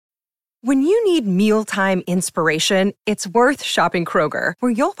When you need mealtime inspiration, it's worth shopping Kroger,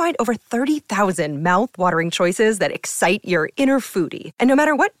 where you'll find over 30,000 mouth-watering choices that excite your inner foodie. And no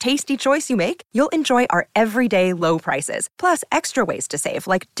matter what tasty choice you make, you'll enjoy our everyday low prices, plus extra ways to save,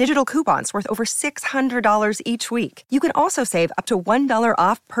 like digital coupons worth over $600 each week. You can also save up to $1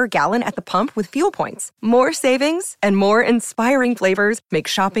 off per gallon at the pump with fuel points. More savings and more inspiring flavors make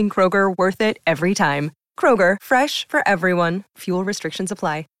shopping Kroger worth it every time. Kroger, fresh for everyone. Fuel restrictions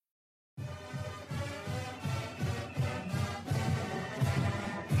apply.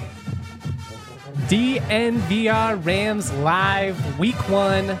 DNVR Rams Live, Week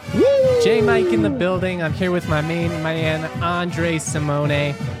 1. Woo! J Mike in the building. I'm here with my main man, Andre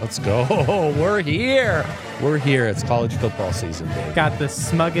Simone. Let's go. We're here. We're here. It's college football season, baby. Got the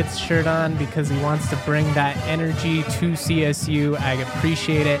Smuggets shirt on because he wants to bring that energy to CSU. I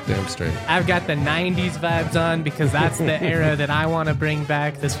appreciate it. Damn straight. I've got the 90s vibes on because that's the era that I want to bring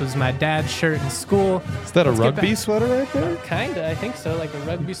back. This was my dad's shirt in school. Is that a rugby sweater right there? Kinda, I think so. Like a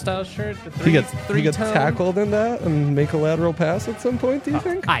rugby style shirt. He got tackled in that and make a lateral pass at some point, do you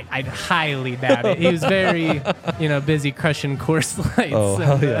think? I'd highly doubt it. He was very, busy crushing Coors Lights. Oh,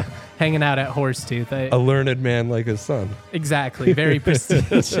 hell yeah. Hanging out at Horsetooth. A learned man like his son. Exactly. Very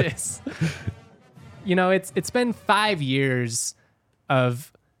prestigious. It's been 5 years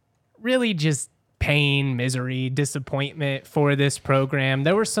of really just pain, misery, disappointment for this program.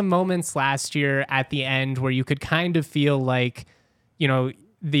 There were some moments last year at the end where you could kind of feel like,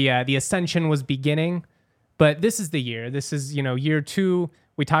 the ascension was beginning. But this is the year. This is, year 2.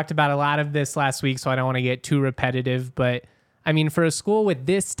 We talked about a lot of this last week, so I don't want to get too repetitive. But, I mean, for a school with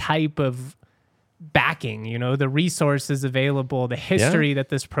this type of backing, the resources available, the history that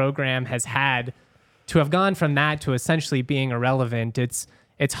this program has had, to have gone from that to essentially being irrelevant, it's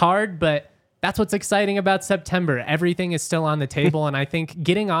hard, but that's what's exciting about September. Everything is still on the table, and I think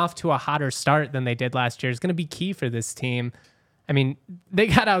getting off to a hotter start than they did last year is going to be key for this team. I mean, they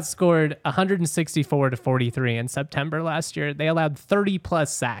got outscored 164-43 in September last year. They allowed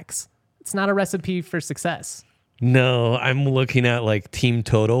 30-plus sacks. It's not a recipe for success. No, I'm looking at like team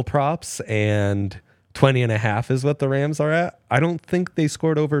total props, and 20.5 is what the Rams are at. I don't think they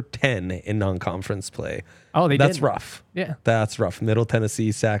scored over 10 in non-conference play. Oh, That's did. rough. Yeah. That's rough. Middle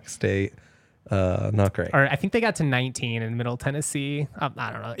Tennessee, Sac State, not great. Or I think they got to 19 in Middle Tennessee. I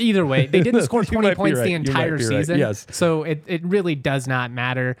don't know. Either way, they didn't score 20 points the entire season. Yes. So it really does not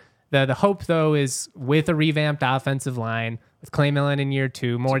matter. The hope, though, is with a revamped offensive line, with Clay Millen in year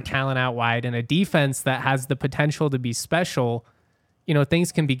 2, more talent out wide, and a defense that has the potential to be special,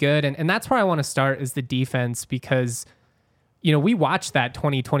 things can be good. And that's where I want to start, is the defense, because, we watched that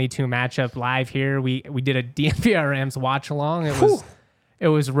 2022 matchup live here. We did a DNVR Rams watch along. It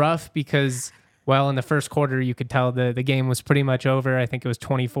was rough because, well, in the first quarter, you could tell the game was pretty much over. I think it was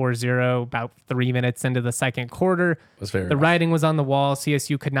 24-0 about 3 minutes into the second quarter. The writing was on the wall.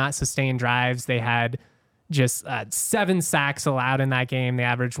 CSU could not sustain drives. They had just 7 sacks allowed in that game. They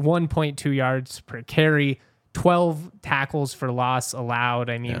averaged 1.2 yards per carry, 12 tackles for loss allowed.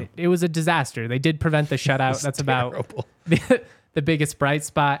 I mean, it was a disaster. They did prevent the shutout. That's terrible. About the biggest bright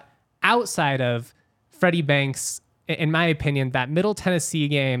spot. Outside of Freddie Banks, in my opinion, that Middle Tennessee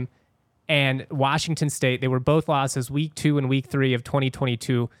game and Washington State, they were both losses week 2 and week 3 of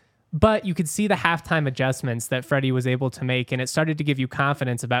 2022. But you could see the halftime adjustments that Freddie was able to make, and it started to give you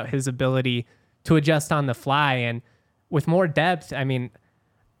confidence about his ability to adjust on the fly. And with more depth, I mean,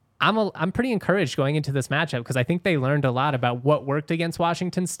 I'm pretty encouraged going into this matchup because I think they learned a lot about what worked against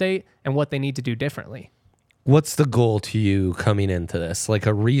Washington State and what they need to do differently. What's the goal to you coming into this? Like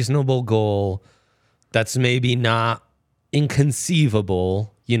a reasonable goal that's maybe not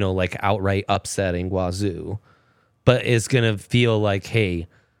inconceivable, like outright upsetting Wazoo, but is going to feel like, hey,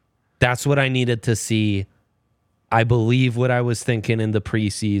 that's what I needed to see. I believe what I was thinking in the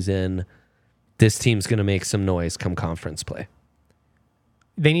preseason. This team's going to make some noise come conference play.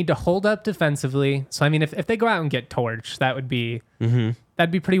 They need to hold up defensively. So, I mean, if they go out and get torched, that would be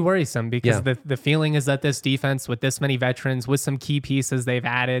that'd be pretty worrisome because the feeling is that this defense, with this many veterans, with some key pieces they've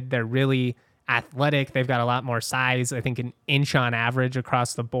added, they're really athletic. They've got a lot more size. I think an inch on average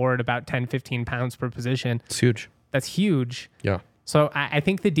across the board, about 10, 15 pounds per position. It's huge. That's huge. Yeah. So I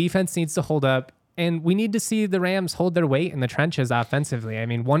think the defense needs to hold up. And we need to see the Rams hold their weight in the trenches offensively. I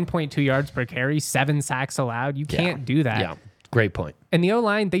mean, 1.2 yards per carry, 7 sacks allowed. You can't do that. Yeah, great point. And the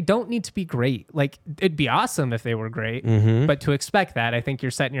O-line, they don't need to be great. Like, it'd be awesome if they were great. But to expect that, I think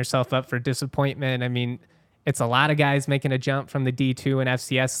you're setting yourself up for disappointment. I mean, it's a lot of guys making a jump from the D2 and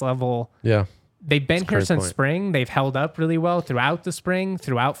FCS level. Yeah. They've been here since spring. They've held up really well throughout the spring,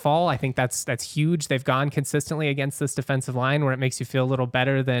 throughout fall. I think that's huge. They've gone consistently against this defensive line where it makes you feel a little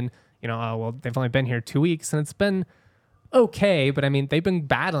better than they've only been here 2 weeks and it's been okay. But I mean, they've been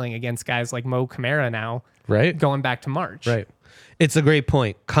battling against guys like Mo Kamara now, right? Going back to March. Right. It's a great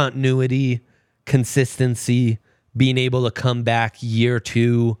point. Continuity, consistency, being able to come back year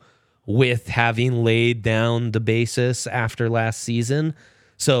 2 with having laid down the basis after last season.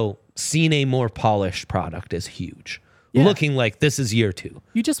 So seeing a more polished product is huge. Yeah. Looking like this is year 2.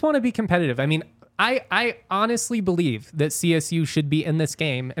 You just want to be competitive. I mean, I honestly believe that CSU should be in this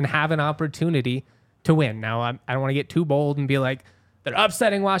game and have an opportunity to win. Now, I don't want to get too bold and be like, they're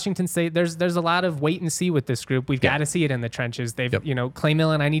upsetting Washington State. There's a lot of wait and see with this group. We've got to see it in the trenches. They've, Clay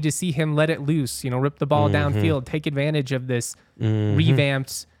Millen, I need to see him let it loose, rip the ball downfield, take advantage of this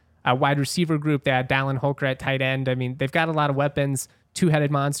revamped wide receiver group. They had Dallin Holker at tight end. I mean, they've got a lot of weapons, two-headed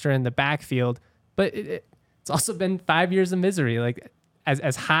monster in the backfield, but it's also been 5 years of misery. Like,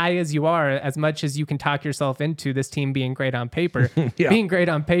 as high as you are, as much as you can talk yourself into this team being great on paper, being great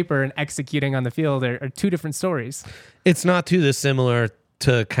on paper and executing on the field are two different stories. It's not too dissimilar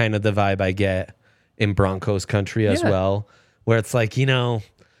to kind of the vibe I get in Broncos country as well, where it's like,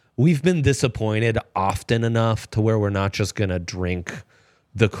 we've been disappointed often enough to where we're not just going to drink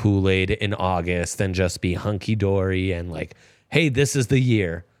the Kool-Aid in August and just be hunky-dory and like, hey, this is the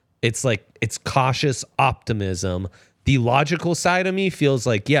year. It's like, it's cautious optimism. The logical side of me feels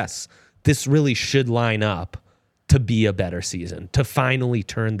like, yes, this really should line up to be a better season, to finally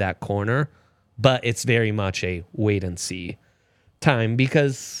turn that corner. But it's very much a wait and see time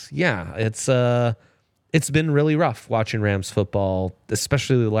because, it's been really rough watching Rams football,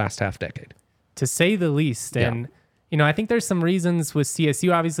 especially the last half decade. To say the least. And, I think there's some reasons with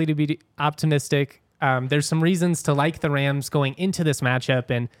CSU, obviously, to be optimistic. There's some reasons to like the Rams going into this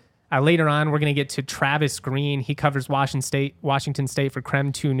matchup. And later on, we're going to get to Travis Green. He covers Washington State for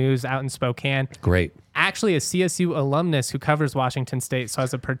Krem 2 News out in Spokane. Great. Actually, a CSU alumnus who covers Washington State, so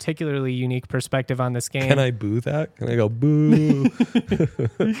has a particularly unique perspective on this game. Can I boo that? Can I go boo?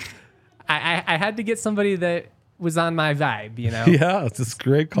 I had to get somebody that was on my vibe, Yeah, it's a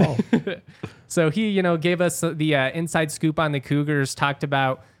great call. So he, gave us the inside scoop on the Cougars, talked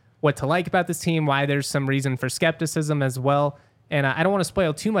about what to like about this team, why there's some reason for skepticism as well. And I don't want to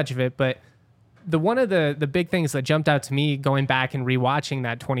spoil too much of it, but one of the big things that jumped out to me going back and rewatching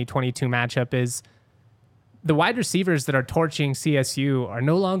that 2022 matchup is the wide receivers that are torching CSU are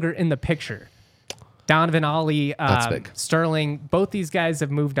no longer in the picture. Donovan Ollie, Sterling, both these guys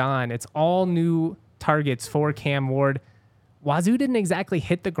have moved on. It's all new targets for Cam Ward. Wazoo didn't exactly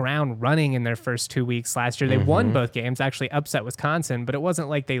hit the ground running in their first 2 weeks last year. They won both games, actually upset Wisconsin, but it wasn't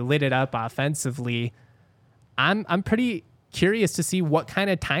like they lit it up offensively. I'm pretty curious to see what kind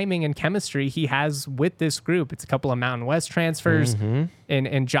of timing and chemistry he has with this group. It's a couple of Mountain West transfers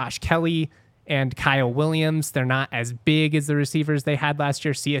and Josh Kelly and Kyle Williams. They're not as big as the receivers they had last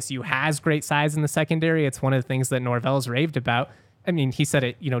year. CSU has great size in the secondary. It's one of the things that Norvell's raved about. I mean, he said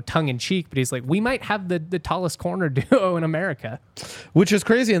it, tongue in cheek, but he's like, we might have the tallest corner duo in America. Which is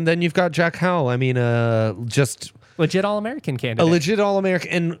crazy. And then you've got Jack Howell. I mean, just legit All-American candidate. A legit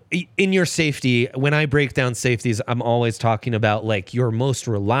All-American. And in your safety, when I break down safeties, I'm always talking about like your most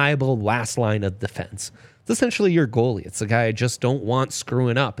reliable last line of defense. It's essentially your goalie. It's the guy I just don't want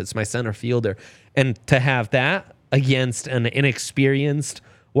screwing up. It's my center fielder. And to have that against an inexperienced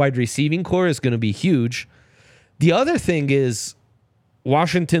wide receiving core is going to be huge. The other thing is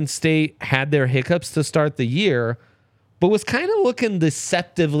Washington State had their hiccups to start the year, but was kind of looking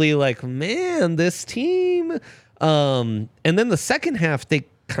deceptively like, man, this team. And then the second half, they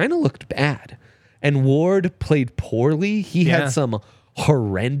kind of looked bad. And Ward played poorly. He had some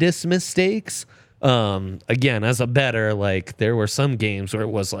horrendous mistakes. Again, as a bettor, like there were some games where it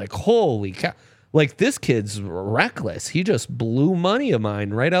was like, holy cow, like this kid's reckless. He just blew money of mine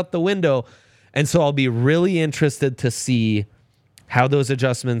right out the window. And so I'll be really interested to see how those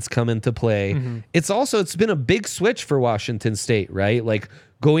adjustments come into play. It's been a big switch for Washington State, right? Like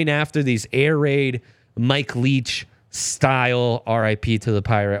going after these air raid, Mike Leach style, RIP to the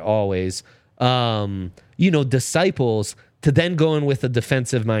Pirate always, disciples, to then going with a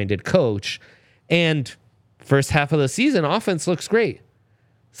defensive minded coach. And first half of the season, offense looks great.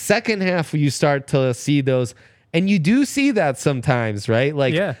 Second half, you start to see those. And you do see that sometimes, right?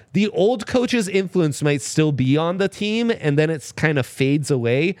 Like the old coach's influence might still be on the team and then it's kind of fades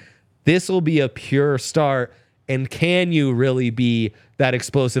away. This will be a pure start. And can you really be that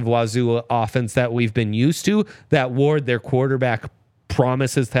explosive Wazoo offense that we've been used to, that Ward, their quarterback,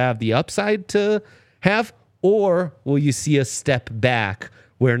 promises to have the upside to have? Or will you see a step back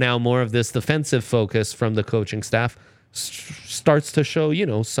where now more of this defensive focus from the coaching staff starts to show,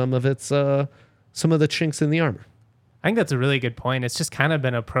 some of its some of the chinks in the armor? I think that's a really good point. It's just kind of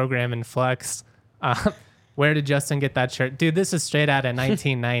been a program in flux. Where did Justin get that shirt? Dude, this is straight out of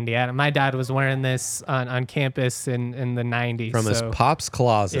 1990. My dad was wearing this on campus in the 90s. From his pop's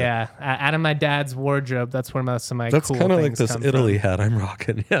closet. Yeah, out of my dad's wardrobe. That's where most of my That's cool kind of like things this come Italy from. hat I'm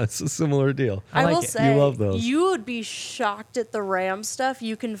rocking. Yeah, it's a similar deal. I like will it. say, You love those. you would be shocked at the Ram stuff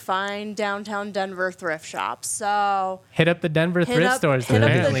you can find downtown Denver thrift shops. So Hit up the Denver thrift stores. hit up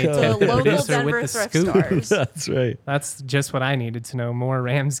Apparently, the to local producer Denver with the thrift scoop. stores. That's right. That's just what I needed to know. More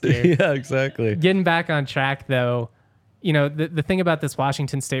Rams gear. Yeah, exactly. Getting back on track, though, you know, the thing about this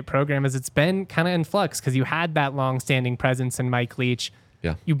Washington State program is it's been kind of in flux because you had that long-standing presence in Mike Leach.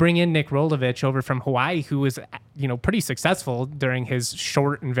 Yeah. You bring in Nick Rolovich over from Hawaii, who was, you know, pretty successful during his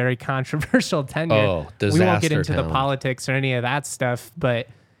short and very controversial tenure. Oh, we won't get disaster into the talent. politics or any of that stuff, but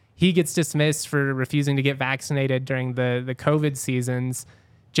he gets dismissed for refusing to get vaccinated during the COVID seasons.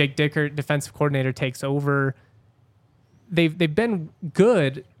 Jake Dickert, defensive coordinator, takes over. They've been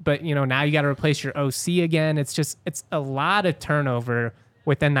good, but you know, now you got to replace your OC again. It's a lot of turnover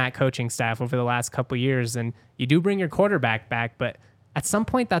within that coaching staff over the last couple of years, and you do bring your quarterback back, but at some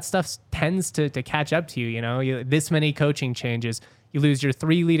point that stuff tends to catch up to you. You know, this many coaching changes, you lose your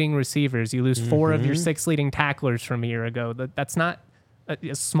 3 leading receivers, you lose 4 of your 6 leading tacklers from a year ago. That's not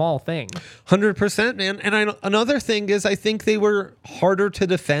a small thing. 100%, man. And another thing is I think they were harder to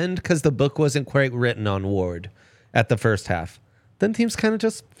defend because the book wasn't quite written on Ward at the first half. Then teams kind of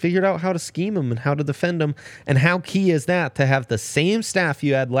just figured out how to scheme him and how to defend him. And how key is that to have the same staff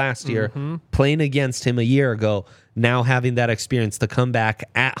you had last year playing against him a year ago, now having that experience to come back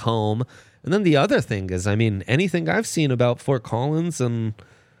at home. And then the other thing is, I mean, anything I've seen about Fort Collins and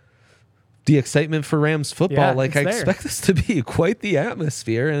the excitement for Rams football, Yeah, like it's I there. expect this to be quite the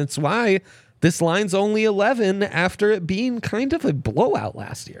atmosphere. And it's why this line's only 11 after it being kind of a blowout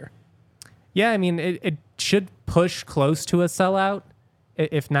last year. Yeah, I mean, it should push close to a sellout,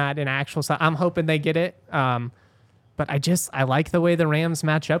 if not an actual sellout. I'm hoping they get it. But I like the way the Rams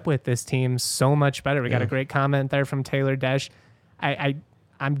match up with this team so much better. We got a great comment there from Taylor Desch.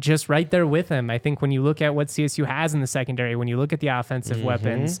 I'm just right there with him. I think when you look at what CSU has in the secondary, when you look at the offensive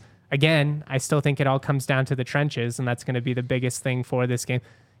weapons, again, I still think it all comes down to the trenches, and that's going to be the biggest thing for this game.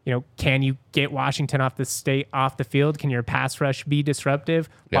 You know, can you get Washington off the field? Can your pass rush be disruptive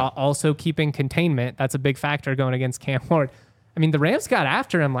while also keeping containment? That's a big factor going against Cam Ward. I mean, the Rams got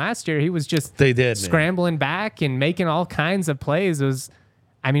after him last year. He was just scrambling back and making all kinds of plays. It was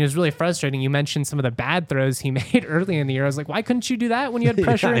really frustrating. You mentioned some of the bad throws he made early in the year. I was like, why couldn't you do that when you had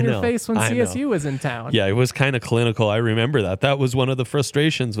pressure in your face when CSU was in town? Yeah, it was kind of clinical. I remember that. That was one of the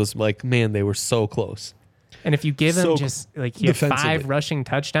frustrations was like, man, they were so close. And if you give him just like he had 5 defensively. rushing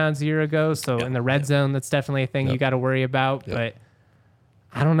touchdowns a year ago, so in the red zone, that's definitely a thing you got to worry about. But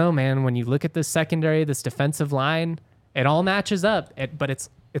I don't know, man. When you look at this secondary, this defensive line, it all matches up. But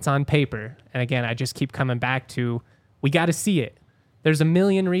it's on paper. And again, I just keep coming back to we got to see it. There's a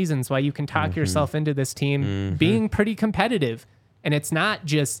million reasons why you can talk yourself into this team being pretty competitive, and it's not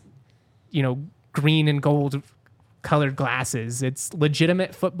just green and gold colored glasses. It's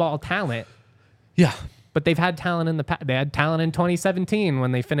legitimate football talent. Yeah. But they've had talent in the past. They had talent in 2017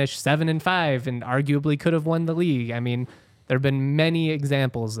 when they finished 7-5 and arguably could have won the league. I mean, there have been many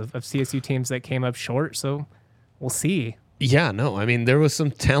examples of CSU teams that came up short, so we'll see. Yeah, no, I mean, there was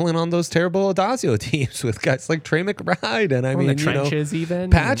some talent on those terrible Audazio teams with guys like Trey McBride and the trenches even.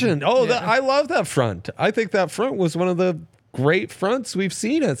 Pageant. I love that front. I think that front was one of the great fronts we've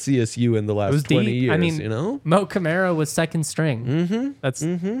seen at CSU in the last 20 years. I mean, Mo Camara was second string. That's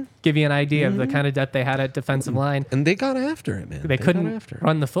give you an idea of the kind of depth they had at defensive line. And they got after it, man. They couldn't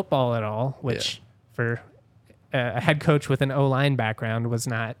run the football at all, which for a head coach with an O-line background was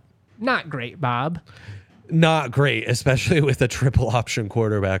not great, Bob. Not great, especially with a triple option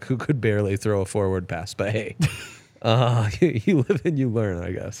quarterback who could barely throw a forward pass. But hey, you live and you learn,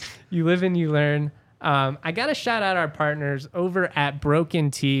 I guess. You live and you learn. I got to shout out our partners over at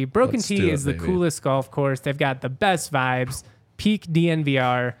Broken Tee. Broken Tee is the coolest golf course. They've got the best vibes, peak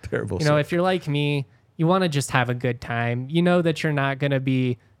DNVR. Terrible. If you're like me, you want to just have a good time. You know that you're not going to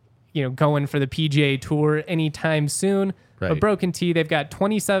be, going for the PGA Tour anytime soon. Right. But Broken Tee, they've got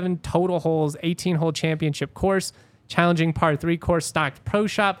 27 total holes, 18-hole championship course, challenging par 3 course, stocked pro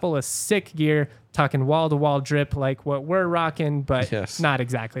shop full of sick gear, talking wall-to-wall drip like what we're rocking, but not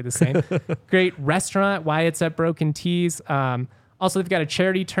exactly the same. Great restaurant, Wyatt's at Broken Tees. Also, they've got a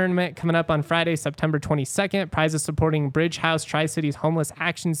charity tournament coming up on Friday, September 22nd. Prizes supporting Bridge House Tri-Cities Homeless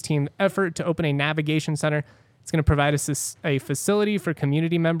Actions Team effort to open a navigation center. It's going to provide us a facility for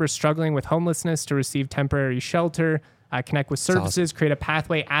community members struggling with homelessness to receive temporary shelter, connect with services, create a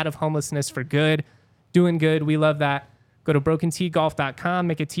pathway out of homelessness for good. Doing good. We love that. Go to BrokenTeeGolf.com,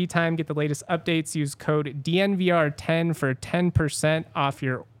 make a tee time, get the latest updates. Use code DNVR10 for 10% off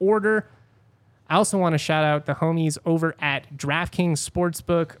your order. I also want to shout out the homies over at DraftKings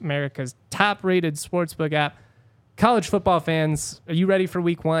Sportsbook, America's top-rated sportsbook app. College football fans, are you ready for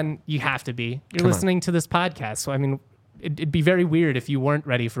week one? You have to be. You're listening to this podcast. So, I mean, it'd be very weird if you weren't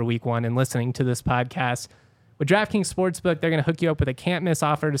ready for week one and listening to this podcast. With DraftKings Sportsbook, they're going to hook you up with a can't-miss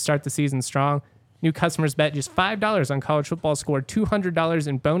offer to start the season strong. New customers bet just $5 on college football, score $200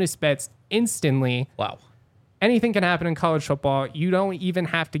 in bonus bets instantly. Wow. Anything can happen in college football. You don't even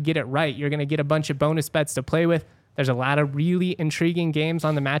have to get it right. You're going to get a bunch of bonus bets to play with. There's a lot of really intriguing games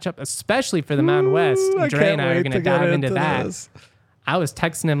on the matchup, especially for the Mountain West. Dre and I are going to dive into that. I was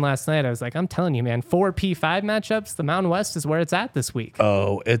texting him last night. I was like, I'm telling you, man, 4 P5 matchups, the Mountain West is where it's at this week.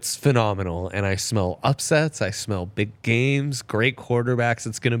 Oh, it's phenomenal. And I smell upsets. I smell big games, great quarterbacks.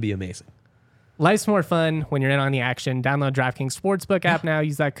 It's going to be amazing. Life's more fun when you're in on the action. Download DraftKings Sportsbook app now.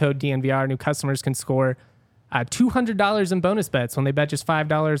 Use that code DNVR. New customers can score $200 in bonus bets when they bet just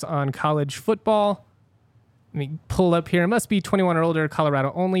 $5 on college football. Let me pull up here. It must be 21 or older,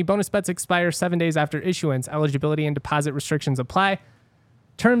 Colorado only. Bonus bets expire 7 days after issuance. Eligibility and deposit restrictions apply.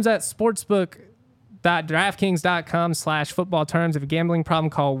 Terms at sportsbook.draftkings.com/football terms. If you have a gambling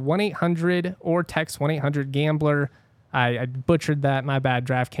problem, call 1-800 or text 1-800-GAMBLER. I butchered that. My bad,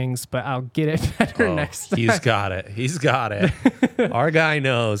 DraftKings, but I'll get it better next time. He's got it. He's got it. Our guy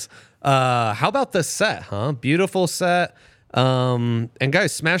knows. How about the set, huh? Beautiful set. And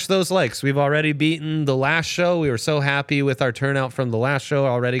guys, smash those likes. We've already beaten the last show. We were so happy with our turnout from the last show.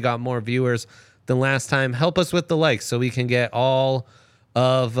 Already got more viewers than last time. Help us with the likes so we can get all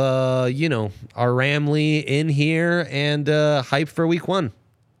of, our Ramley in here and hype for week one.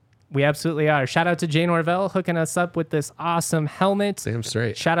 We absolutely are. Shout out to Jay Norvell hooking us up with this awesome helmet. Damn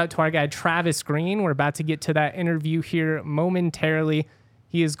straight. Shout out to our guy, Travis Green. We're about to get to that interview here momentarily.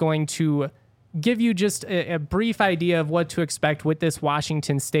 He is going to give you just a brief idea of what to expect with this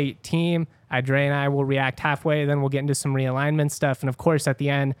Washington State team. Dre and I will react halfway, then we'll get into some realignment stuff. And of course, at the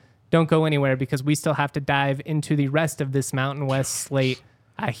end, don't go anywhere because we still have to dive into the rest of this Mountain West slate.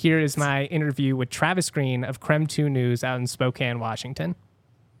 Here is my interview with Travis Green of KREM 2 News out in Spokane, Washington.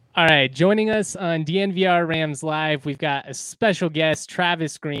 All right, joining us on DNVR Rams Live, we've got a special guest,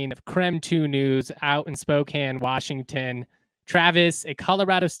 Travis Green of KREM 2 News out in Spokane, Washington. Travis, a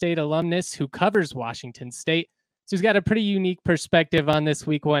Colorado State alumnus who covers Washington State, so he's got a pretty unique perspective on this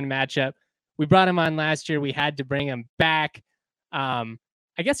week one matchup. We brought him on last year. We had to bring him back. I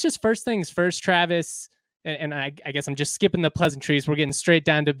guess just first things first, Travis, and I guess I'm just skipping the pleasantries. We're getting straight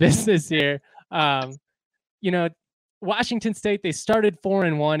down to business here. Washington State, they started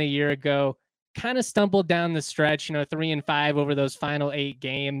 4-1 a year ago, kind of stumbled down the stretch, 3-5 over those final 8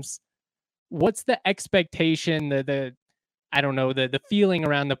 games. What's the expectation, the feeling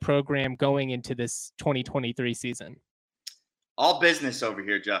around the program going into this 2023 season? All business over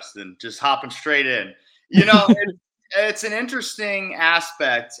here, Justin, just hopping straight in. It's an interesting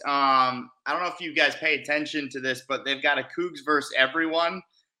aspect. I don't know if you guys pay attention to this, but they've got a Cougs versus everyone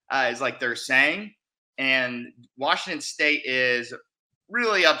is like they're saying. And Washington State is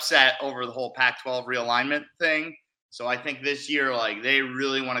really upset over the whole Pac-12 realignment thing. So I think this year, they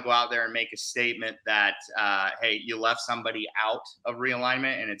really want to go out there and make a statement that, hey, you left somebody out of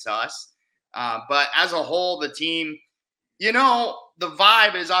realignment and it's us. But as a whole, the team, the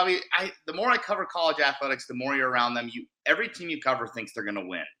vibe is obvious. The more I cover college athletics, the more you're around them. Every team you cover thinks they're going to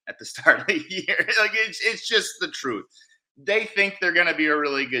win at the start of the year. It's just the truth. They think they're going to be a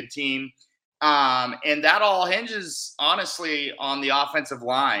really good team. And that all hinges, honestly, on the offensive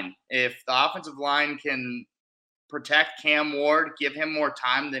line. If the offensive line can protect Cam Ward, give him more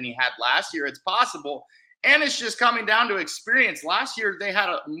time than he had last year, it's possible. And it's just coming down to experience. Last year, they had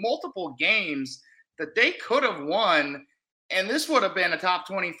multiple games that they could have won, and this would have been a top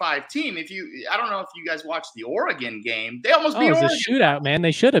 25 team. I don't know if you guys watched the Oregon game. They almost beat Oregon. It was a shootout, man.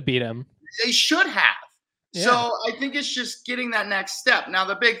 They should have beat them. They should have. Yeah. So I think it's just getting that next step. Now,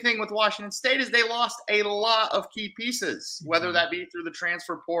 the big thing with Washington State is they lost a lot of key pieces, whether that be through the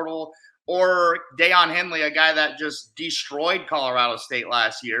transfer portal or Deion Henley, a guy that just destroyed Colorado State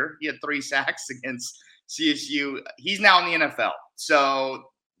last year. He had 3 sacks against CSU. He's now in the NFL. So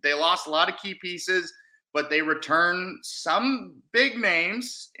they lost a lot of key pieces, but they returned some big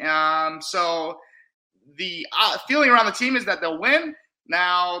names. So the feeling around the team is that they'll win.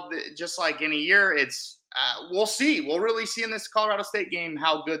 Now, just like any year, it's we'll see. We'll really see in this Colorado State game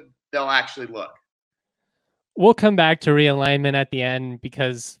how good they'll actually look. We'll come back to realignment at the end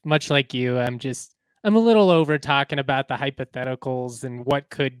because, much like you, I'm a little over talking about the hypotheticals and what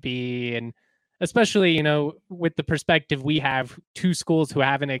could be. And especially, you know, with the perspective we have, two schools who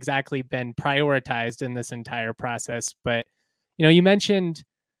haven't exactly been prioritized in this entire process. But, you know, you mentioned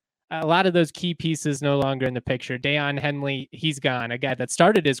a lot of those key pieces no longer in the picture. Daiyan Henley, he's gone. A guy that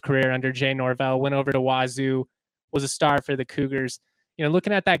started his career under Jay Norvell, went over to Wazoo, was a star for the Cougars. You know,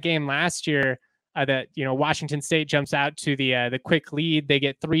 looking at that game last year, that, you know, Washington State jumps out to the quick lead. They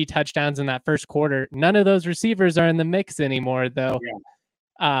get 3 touchdowns in that first quarter. None of those receivers are in the mix anymore, though.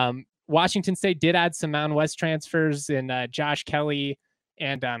 Yeah. Washington State did add some Mountain West transfers in Josh Kelly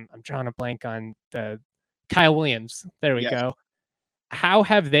and I'm drawing a blank on the Kyle Williams. There we go. How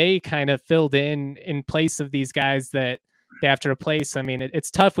have they kind of filled in place of these guys that they have to replace? I mean, it's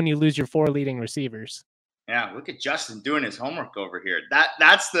tough when you lose your 4 leading receivers. Yeah, look at Justin doing his homework over here.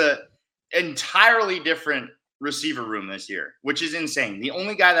 That's the entirely different receiver room this year, which is insane. The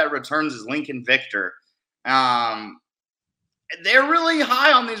only guy that returns is Lincoln Victor. They're really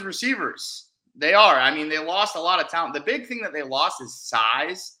high on these receivers. They are. I mean, they lost a lot of talent. The big thing that they lost is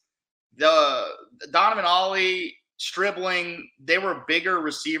size. The Donovan Ollie, Stribling, they were bigger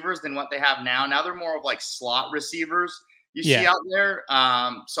receivers than what they have now. Now they're more of like slot receivers you see out there.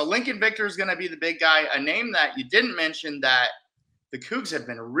 So Lincoln Victor is going to be the big guy. A name that you didn't mention that the Cougs have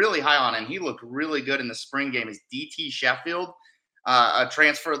been really high on, and he looked really good in the spring game, is DT Sheffield, a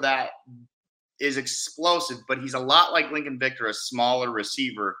transfer that is explosive, but he's a lot like Lincoln Victor, a smaller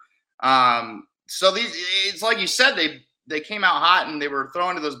receiver. So it's like you said, they came out hot and they were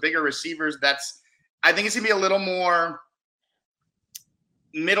throwing to those bigger receivers. I think it's going to be a little more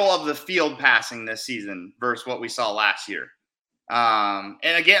middle of the field passing this season versus what we saw last year. And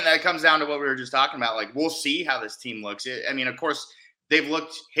again, that comes down to what we were just talking about. Like, we'll see how this team looks. I mean, of course, they've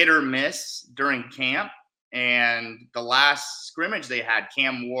looked hit or miss during camp, and the last scrimmage they had,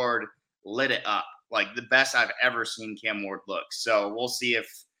 Cam Ward lit it up. Like the best I've ever seen Cam Ward look. So we'll see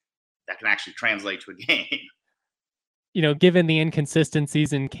if that can actually translate to a game. You know, given the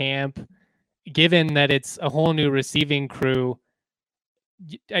inconsistencies in camp, given that it's a whole new receiving crew,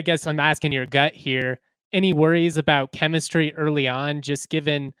 I guess I'm asking your gut here. Any worries about chemistry early on, just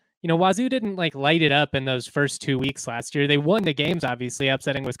given, you know, Wazoo didn't like light it up in those first 2 weeks last year. They won the games, obviously,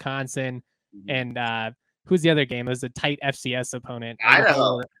 upsetting Wisconsin. And who's the other game? It was a tight FCS opponent.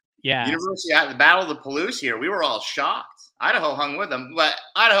 Idaho. Yeah. University at the Battle of the Palouse here. We were all shocked. Idaho hung with them. But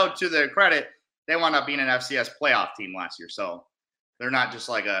Idaho, to their credit, they wound up being an FCS playoff team last year. So they're not just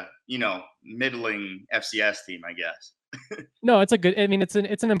like a, you know, middling FCS team, I guess. No, it's a good, I mean, it's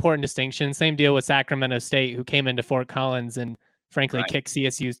an important distinction. Same deal with Sacramento State, who came into Fort Collins and frankly kicked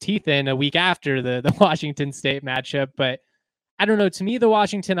CSU's teeth in a week after the Washington State matchup. But I don't know, to me, the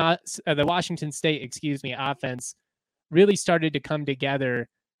Washington State, offense really started to come together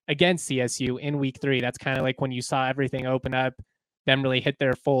against CSU in week 3. That's kind of like when you saw everything open up, them really hit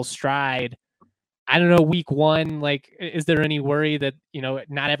their full stride. I don't know, week 1, like, is there any worry that, you know,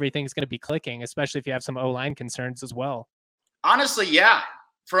 not everything's going to be clicking, especially if you have some O-line concerns as well? Honestly, yeah.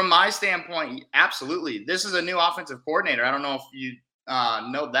 From my standpoint, absolutely. This is a new offensive coordinator. I don't know if you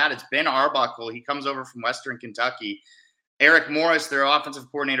know that. It's Ben Arbuckle. He comes over from Western Kentucky. Eric Morris, their offensive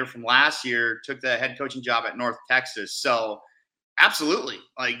coordinator from last year, took the head coaching job at North Texas. So absolutely,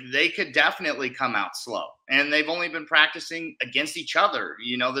 like, they could definitely come out slow. And they've only been practicing against each other,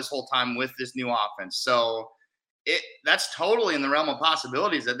 you know, this whole time with this new offense. So that's totally in the realm of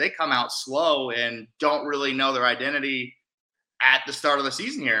possibilities that they come out slow and don't really know their identity at the start of the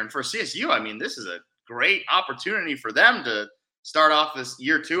season here. And for CSU, I mean, this is a great opportunity for them to start off this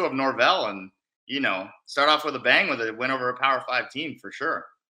year 2 of Norvell and, you know, start off with a bang with a win over a Power 5 team for sure.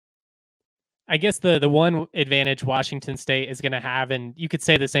 I guess the one advantage Washington State is going to have, and you could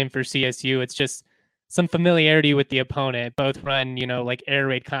say the same for CSU, it's just some familiarity with the opponent. Both run, you know, like air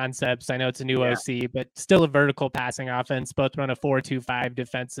raid concepts. I know it's a new OC, but still a vertical passing offense. Both run a 4-2-5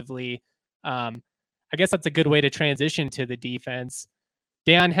 defensively. I guess that's a good way to transition to the defense.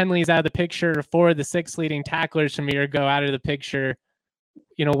 Daiyan Henley's out of the picture. 4 of the 6 leading tacklers from a year ago out of the picture.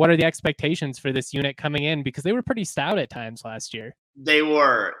 You know, what are the expectations for this unit coming in? Because they were pretty stout at times last year. They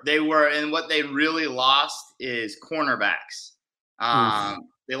were. And what they really lost is cornerbacks.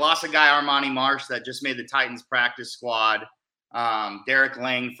 They lost a guy, Armani Marsh, that just made the Titans practice squad. Derek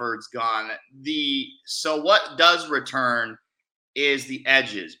Langford's gone. So what does return is the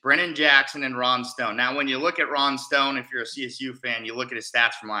edges, Brennan Jackson and Ron Stone. Now, when you look at Ron Stone, if you're a CSU fan, you look at his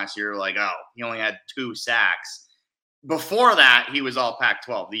stats from last year, like, oh, he only had 2 sacks. Before that, he was all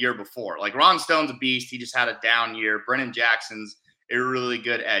Pac-12 the year before. Like, Ron Stone's a beast. He just had a down year. Brennan Jackson's a really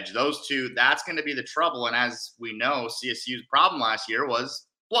good edge. Those two, that's going to be the trouble. And as we know, CSU's problem last year was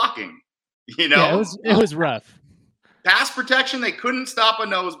blocking. You know, yeah, it was rough. pass protection, they couldn't stop a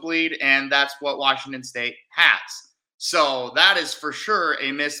nosebleed, and that's what Washington State has. So that is for sure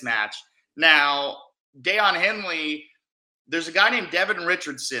a mismatch. Now, Deion Henley, there's a guy named Devin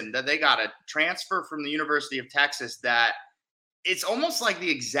Richardson that they got a transfer from the University of Texas that it's almost like the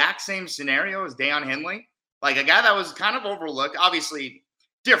exact same scenario as Deion Henley. Like a guy that was kind of overlooked, obviously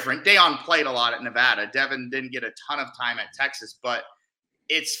different. Deion played a lot at Nevada. Devin didn't get a ton of time at Texas, but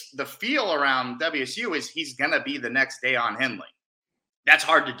it's the feel around WSU is he's going to be the next Deion Henley. That's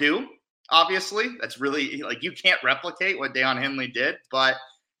hard to do, obviously. That's really, like, you can't replicate what Deion Henley did, but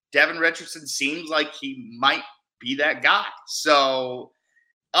Devin Richardson seems like he might be that guy. So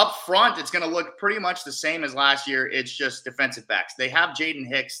up front, it's going to look pretty much the same as last year. It's just defensive backs. They have Jaden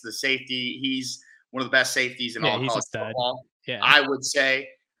Hicks, the safety. He's one of the best safeties in all college football, I would say.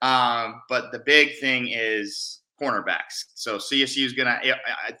 But the big thing is cornerbacks. So CSU is going to,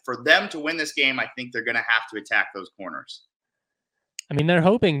 for them to win this game, I think they're going to have to attack those corners. I mean, they're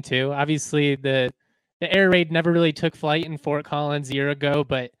hoping to. Obviously, the air raid never really took flight in Fort Collins a year ago,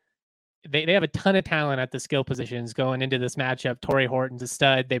 but they have a ton of talent at the skill positions going into this matchup. Torrey Horton's a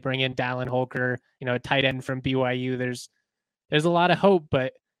stud. They bring in Dallin Holker, a tight end from BYU. There's a lot of hope,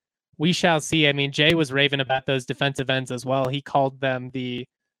 but we shall see. I mean, Jay was raving about those defensive ends as well. He called them the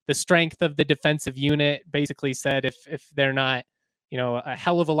strength of the defensive unit, basically said if they're not, a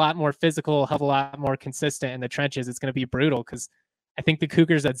hell of a lot more physical, a hell of a lot more consistent in the trenches, it's going to be brutal. Because I think the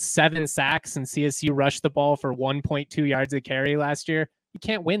Cougars had 7 sacks and CSU rushed the ball for 1.2 yards a carry last year. You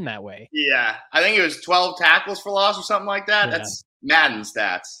can't win that way. Yeah. I think it was 12 tackles for loss or something like that. Yeah. That's Madden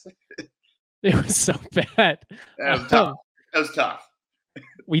stats. It was so bad. That was tough. That was tough.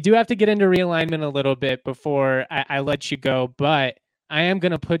 We do have to get into realignment a little bit before I let you go, but I am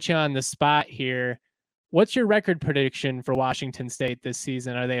going to put you on the spot here. What's your record prediction for Washington State this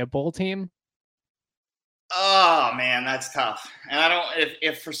season? Are they a bowl team? Oh, man, that's tough. And I don't,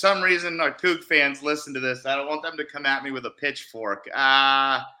 if for some reason our Coug fans listen to this, I don't want them to come at me with a pitchfork. This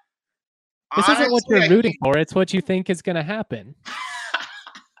isn't what you're rooting for. It's what you think is going to happen.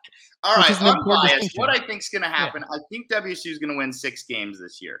 All right, unbiased. What I think is going to happen, I think WSU is going to win 6 games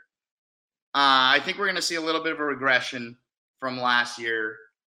this year. I think we're going to see a little bit of a regression from last year.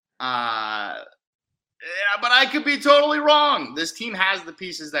 But I could be totally wrong. This team has the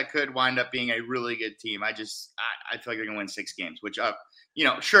pieces that could wind up being a really good team. I feel like they're going to win 6 games, which,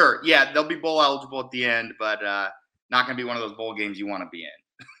 sure, yeah, they'll be bowl eligible at the end, but not going to be one of those bowl games you want to be in.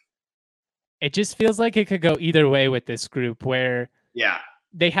 It just feels like it could go either way with this group where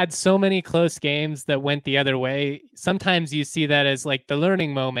they had so many close games that went the other way. Sometimes you see that as like the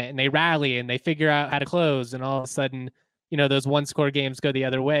learning moment and they rally and they figure out how to close, and all of a sudden, those 1-score games go the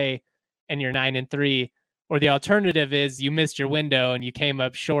other way and you're 9-3. Or the alternative is you missed your window and you came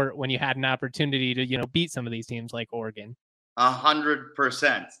up short when you had an opportunity to, beat some of these teams like Oregon.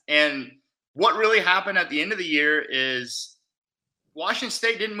 100%. And what really happened at the end of the year is Washington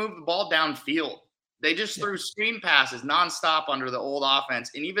State didn't move the ball downfield. They just threw screen passes nonstop under the old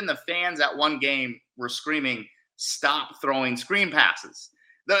offense. And even the fans at one game were screaming, "Stop throwing screen passes."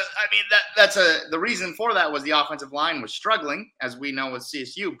 The reason for that was the offensive line was struggling, as we know with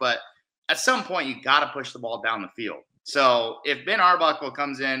CSU, but at some point you got to push the ball down the field. So if Ben Arbuckle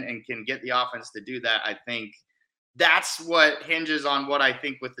comes in and can get the offense to do that, I think that's what hinges on what I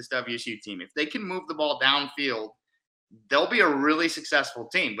think with this WSU team. If they can move the ball downfield, they'll be a really successful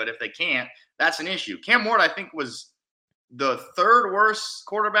team. But if they can't, that's an issue. Cam Ward, I think, was the 3rd worst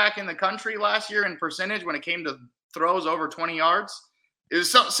quarterback in the country last year in percentage when it came to throws over 20 yards. It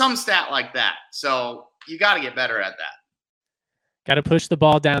was some stat like that. So you got to get better at that. Got to push the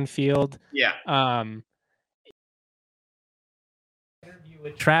ball downfield. Yeah. Interview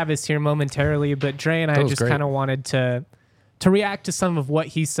with Travis here momentarily, but Dre and I just kind of wanted to react to some of what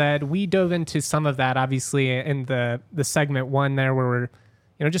he said. We dove into some of that, obviously, in the segment 1 there, where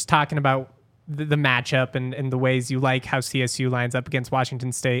we're just talking about the matchup and the ways you like how CSU lines up against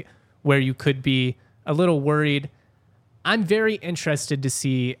Washington State, where you could be a little worried. I'm very interested to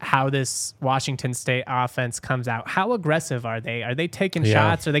see how this Washington State offense comes out. How aggressive are they? Are they taking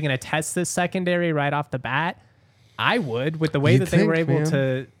shots? Are they going to test this secondary right off the bat? I would, with the way they were able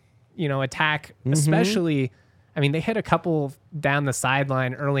to, attack, especially. I mean, they hit a couple down the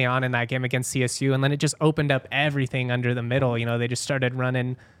sideline early on in that game against CSU, and then it just opened up everything under the middle. They just started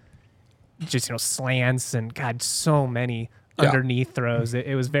running slants and, God, so many underneath throws.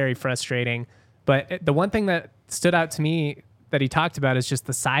 It was very frustrating. But the one thing that stood out to me that he talked about is just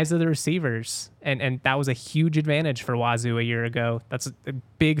the size of the receivers. And that was a huge advantage for Wazoo a year ago. That's a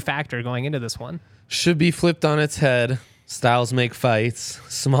big factor going into this one. Should be flipped on its head. Styles make fights,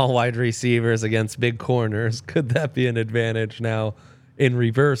 small wide receivers against big corners. Could that be an advantage now in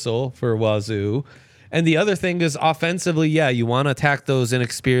reversal for Wazoo? And the other thing is offensively, yeah, you want to attack those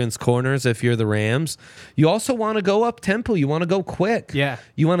inexperienced corners if you're the Rams. You also want to go up tempo. You want to go quick. Yeah.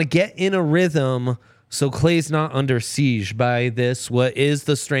 You want to get in a rhythm so Clay's not under siege by this. What is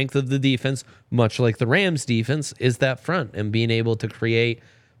the strength of the defense, much like the Rams defense, is that front and being able to create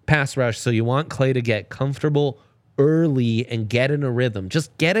pass rush. So you want Clay to get comfortable early and get in a rhythm.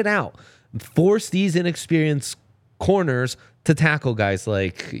 Just get it out. Force these inexperienced corners to tackle guys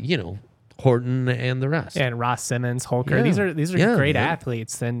like, Horton and the rest. And Ross Simmons, Holker. Yeah. These are great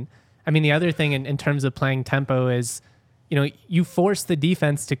athletes. And I mean, the other thing in terms of playing tempo is, you force the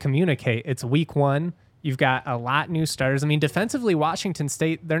defense to communicate. It's week 1. You've got a lot new starters. I mean, defensively, Washington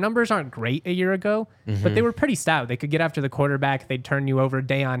State, their numbers aren't great a year ago, but they were pretty stout. They could get after the quarterback. They'd turn you over.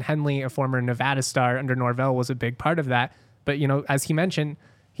 Deion Henley, a former Nevada star under Norvell, was a big part of that. But, as he mentioned,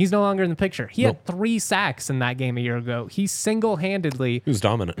 he's no longer in the picture. He had 3 sacks in that game a year ago. He single-handedly was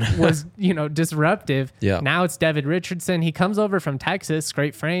dominant. was, disruptive. Yeah. Now it's David Richardson. He comes over from Texas,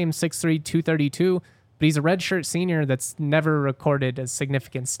 great frame, 6'3", 232, but he's a redshirt senior that's never recorded a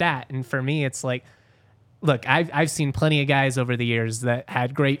significant stat. And for me, it's like, look, I've seen plenty of guys over the years that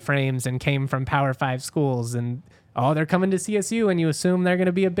had great frames and came from Power 5 schools, and they're coming to CSU, and you assume they're going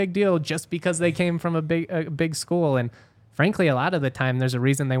to be a big deal just because they came from a big school. And frankly, a lot of the time, there's a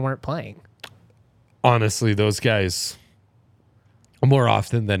reason they weren't playing. Honestly, those guys more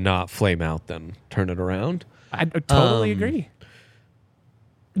often than not flame out than turn it around. I totally agree.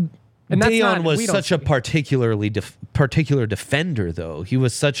 And Deion was such a particular defender, though. He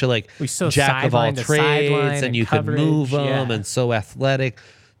was such a jack of all trades, and you could move him, and so athletic.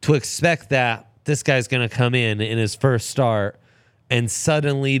 To expect that this guy's going to come in his first start and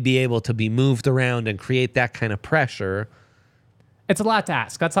suddenly be able to be moved around and create that kind of pressure. It's a lot to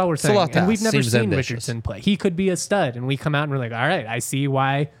ask. That's all we're saying. And we've never seen Richardson play. He could be a stud, and we come out and we're like, all right, I see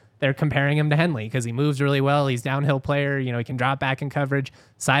why they're comparing him to Henley, because he moves really well. He's downhill player. He can drop back in coverage,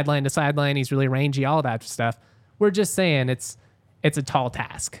 sideline to sideline. He's really rangy, all that stuff. We're just saying it's a tall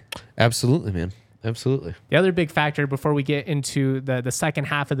task. Absolutely, man. Absolutely. The other big factor before we get into the second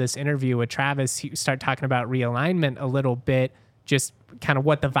half of this interview with Travis, you start talking about realignment a little bit, just kind of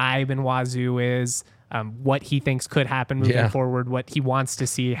what the vibe in Wazoo is, what he thinks could happen moving forward, what he wants to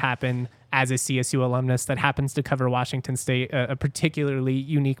see happen as a CSU alumnus that happens to cover Washington State, a particularly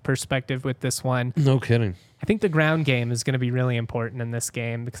unique perspective with this one. No kidding. I think the ground game is going to be really important in this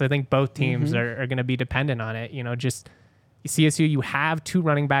game because I think both teams are going to be dependent on it. Just CSU, you have 2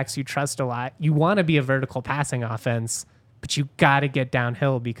 running backs you trust a lot. You want to be a vertical passing offense, but you got to get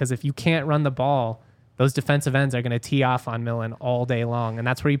downhill because if you can't run the ball, those defensive ends are going to tee off on Millen all day long. And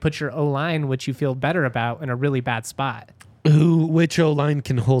that's where you put your O-line, which you feel better about, in a really bad spot. Which O-line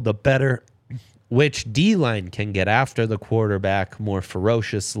can hold a better, which D-line can get after the quarterback more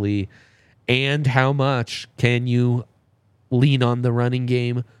ferociously, and how much can you lean on the running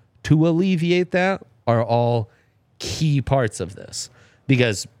game to alleviate that are all key parts of this.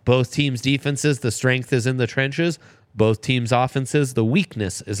 Because both teams' defenses, the strength is in the trenches. Both teams' offenses, the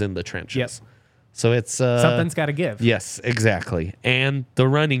weakness is in the trenches. Yep. So it's something's got to give. Yes, exactly. And the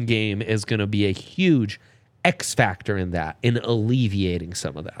running game is going to be a huge X factor in that, in alleviating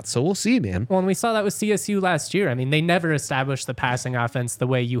some of that. So we'll see, man. Well, and we saw that with CSU last year. I mean, they never established the passing offense the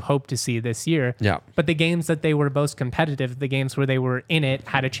way you hope to see this year. Yeah. But the games that they were most competitive, the games where they were in it,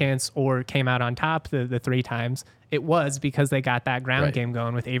 had a chance or came out on top the 3 times, it was because they got that ground game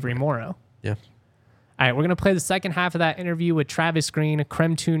going with Avery Morrow. Yeah. All right, we're going to play the second half of that interview with Travis Green,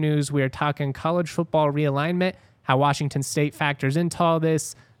 Krem 2 News. We are talking college football realignment, how Washington State factors into all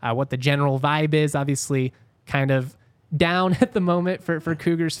this, what the general vibe is, obviously kind of down at the moment for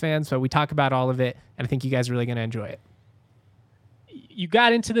Cougars fans, but we talk about all of it, and I think you guys are really going to enjoy it. You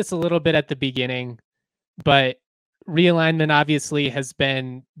got into this a little bit at the beginning, but realignment obviously has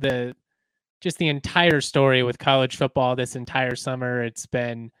been the entire story with college football this entire summer. It's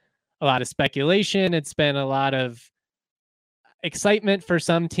been a lot of speculation. It's been a lot of excitement for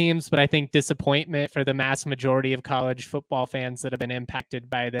some teams, but I think disappointment for the mass majority of college football fans that have been impacted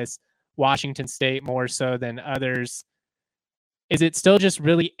by this. Washington State more so than others. Is it still just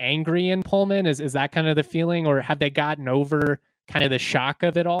really angry in Pullman? Is that kind of the feeling, or have they gotten over kind of the shock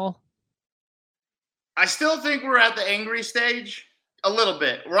of it all? I still think we're at the angry stage a little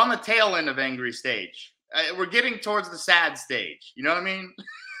bit. We're on the tail end of angry stage. We're getting towards the sad stage. You know what I mean?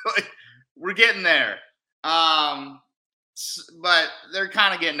 We're getting there. But they're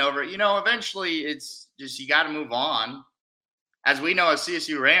kind of getting over it. Eventually it's just, you got to move on. As we know as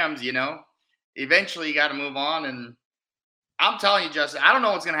CSU Rams, eventually you got to move on and I'm telling you, Justin, I don't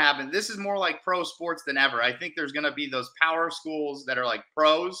know what's going to happen. This is more like pro sports than ever. I think there's going to be those power schools that are like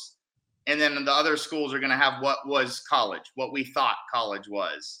pros, and then the other schools are going to have what was college, what we thought college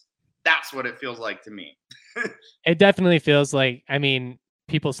was. That's what it feels like to me. It definitely feels like, I mean,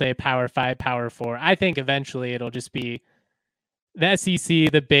 people say Power 5, Power 4. I think eventually it'll just be the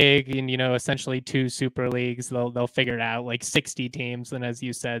SEC, the big, and, you know, essentially 2 super leagues. They'll figure it out, like 60 teams. And as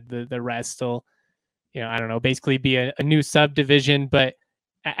you said, the rest will, you know, I don't know, basically be a new subdivision. But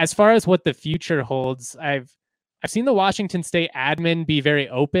as far as what the future holds, I've seen the Washington State admin be very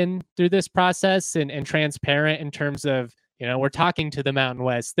open through this process and transparent in terms of, you know, we're talking to the Mountain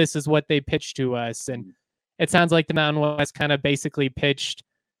West. This is what they pitched to us. And it sounds like the Mountain West kind of basically pitched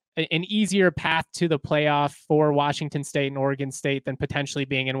an easier path to the playoff for Washington State and Oregon State than potentially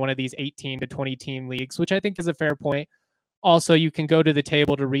being in one of these 18 to 20 team leagues, which I think is a fair point. Also, you can go to the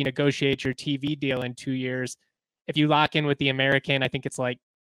table to renegotiate your TV deal in 2 years. If you lock in with the American, I think it's like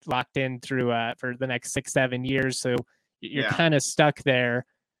locked in through for the next 6-7 years. So you're kind of stuck there.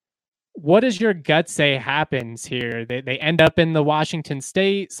 What does your gut say happens here? They end up in the Washington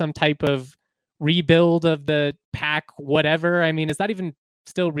State, some type of rebuild of the pack, whatever. I mean, is that even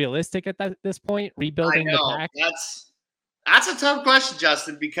still realistic at this point? Rebuilding the pack? That's a tough question,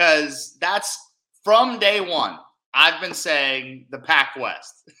 Justin, because that's from day one. I've been saying the Pac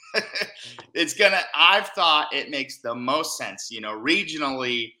West. I've thought it makes the most sense. You know,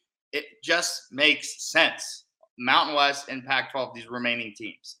 regionally, it just makes sense. Mountain West and Pac-12, these remaining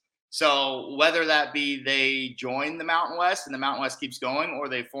teams. So whether that be they join the Mountain West and the Mountain West keeps going, or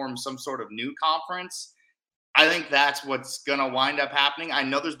they form some sort of new conference, I think that's what's going to wind up happening. I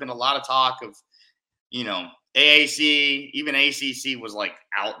know there's been a lot of talk of, you know, AAC, even ACC was like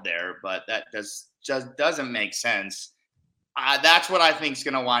out there, but that just doesn't make sense. That's what I think is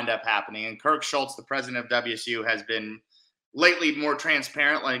going to wind up happening. And Kirk Schultz, the president of WSU, has been lately more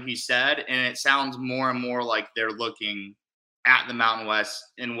transparent, like he said, and it sounds more and more like they're looking at the Mountain West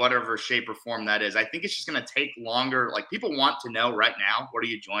in whatever shape or form that is. I think it's just going to take longer. Like, people want to know right now, what are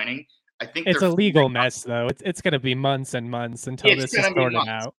you joining? I think it's a legal mess, though. It's going to be months and months until this is sorted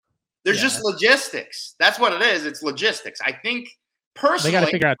out. There's just logistics. That's what it is. It's logistics. I think personally, they got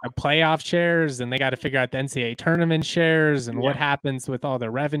to figure out the playoff shares, and they got to figure out the NCAA tournament shares, and what happens with all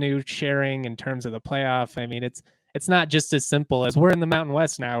the revenue sharing in terms of the playoff. I mean, it's not just as simple as we're in the Mountain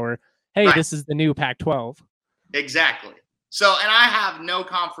West now, or hey, this is the new Pac-12. Exactly. So, and I have no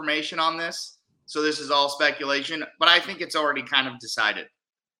confirmation on this, so this is all speculation, but I think it's already kind of decided.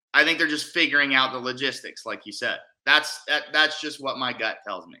 I think they're just figuring out the logistics, like you said. That's just what my gut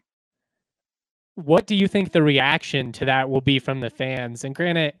tells me. What do you think the reaction to that will be from the fans? And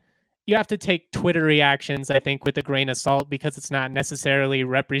granted, you have to take Twitter reactions, I think, with a grain of salt, because it's not necessarily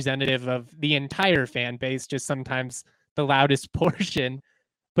representative of the entire fan base, just sometimes the loudest portion.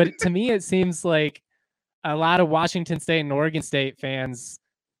 But to me, it seems like a lot of Washington State and Oregon State fans,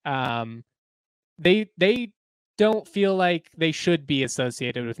 they don't feel like they should be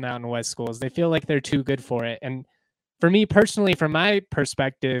associated with Mountain West schools. They feel like they're too good for it. And for me personally, from my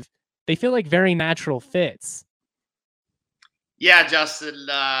perspective, they feel like very natural fits. Yeah, Justin.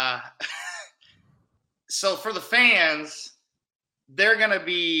 So for the fans, they're going to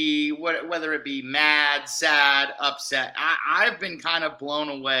be, whether it be mad, sad, upset. I've been kind of blown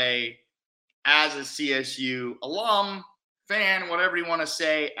away as a CSU alum, fan, whatever you want to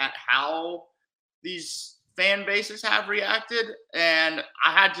say, at how these fan bases have reacted. And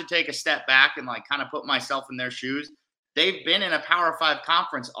I had to take a step back and like kind of put myself in their shoes. They've been in a Power 5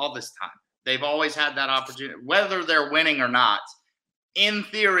 conference all this time. They've always had that opportunity, whether they're winning or not. In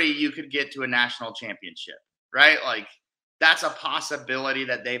theory, you could get to a national championship, right? Like, that's a possibility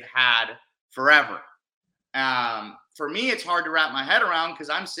that they've had forever. For me, it's hard to wrap my head around, because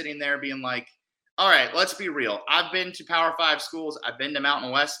I'm sitting there being like, all right, let's be real. I've been to Power 5 schools. I've been to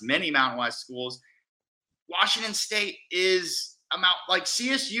Mountain West, many Mountain West schools. Washington State is like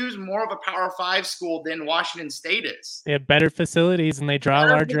CSU is more of a Power 5 school than Washington State is. They have better facilities and they draw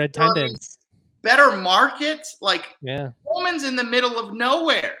larger attendance. Better market. Like, Pullman's in the middle of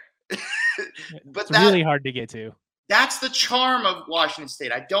nowhere. But it's really hard to get to. That's the charm of Washington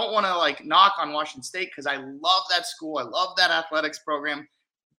State. I don't want to like knock on Washington State, because I love that school. I love that athletics program.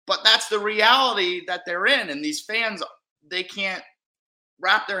 But that's the reality that they're in. And these fans, they can't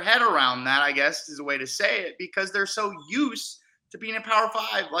wrap their head around that, I guess is a way to say it, because they're so used to being in Power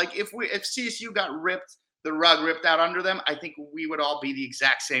 5. Like, if CSU got the rug ripped out under them, I think we would all be the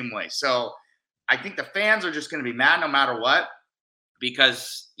exact same way. So I think the fans are just going to be mad no matter what,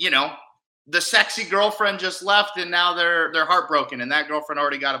 because, you know, the sexy girlfriend just left and now they're heartbroken, and that girlfriend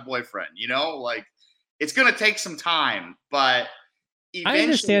already got a boyfriend, you know, like It's going to take some time, but I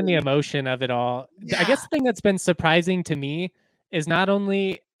understand the emotion of it all. I guess the thing that's been surprising to me is not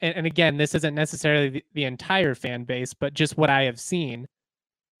only, and again, this isn't necessarily the entire fan base, but just what I have seen.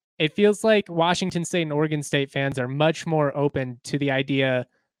 It feels like Washington State and Oregon State fans are much more open to the idea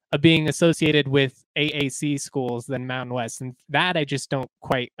of being associated with AAC schools than Mountain West. And that I just don't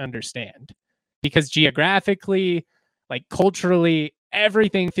quite understand, because geographically, like culturally,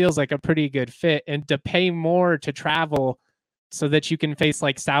 everything feels like a pretty good fit. And to pay more to travel so that you can face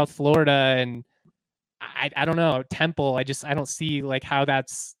like South Florida and I don't know, Temple, I don't see like how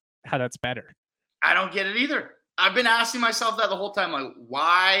that's better. I don't get it either. I've been asking myself that the whole time. Like,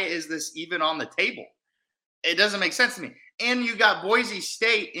 why is this even on the table? It doesn't make sense to me. And you got Boise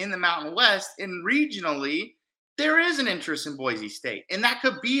State in the Mountain West, and regionally, there is an interest in Boise State. And that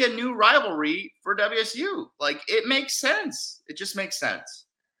could be a new rivalry for WSU. Like, it makes sense. It just makes sense.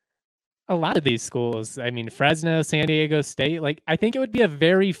 A lot of these schools, I mean, Fresno, San Diego State, like, I think it would be a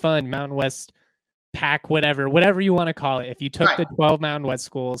very fun Mountain West pack, whatever you want to call it. If you took the 12 Mountain West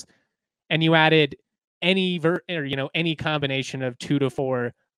schools and you added any combination of 2 to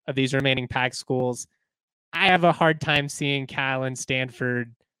 4 of these remaining pack schools, I have a hard time seeing Cal and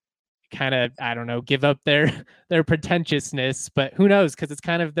Stanford kind of, I don't know, give up their pretentiousness, but who knows? Because it's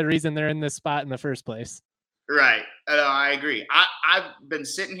kind of the reason they're in this spot in the first place. Right. I agree. I've been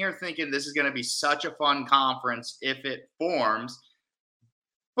sitting here thinking this is going to be such a fun conference if it forms,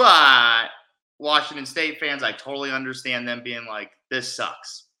 but Washington State fans, I totally understand them being like, this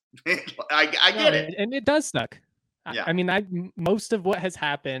sucks. I get it. And it does suck. Yeah. I mean, most of what has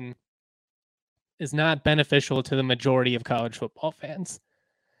happened is not beneficial to the majority of college football fans.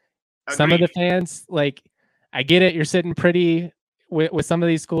 Agreed. Some of the fans, like, I get it. You're sitting pretty with some of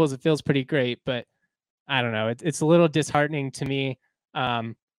these schools. It feels pretty great, but I don't know. It's a little disheartening to me.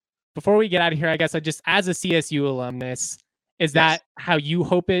 Before we get out of here, I guess as a CSU alumnus, is that how you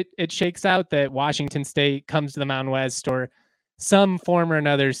hope it shakes out, that Washington State comes to the Mountain West, or some form or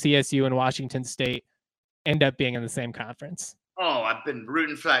another CSU and Washington State end up being in the same conference? Oh, I've been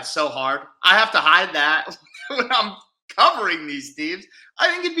rooting for that so hard. I have to hide that when I'm covering these teams. I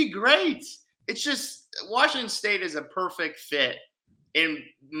think it'd be great. It's just Washington State is a perfect fit. And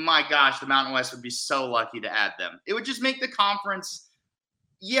my gosh, the Mountain West would be so lucky to add them. It would just make the conference,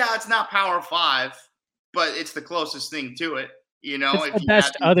 it's not Power 5, but it's the closest thing to it. You know, it's the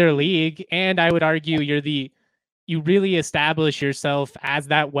best other league. And I would argue you really establish yourself as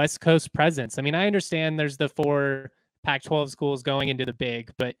that West Coast presence. I mean, I understand there's the 4 Pac-12 schools going into the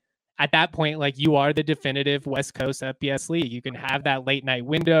big, but at that point, like, you are the definitive West Coast FBS league. You can have that late night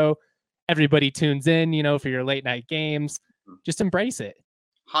window. Everybody tunes in, for your late night games. Just embrace it.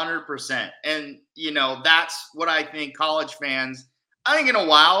 100%. And, that's what I think college fans, I think in a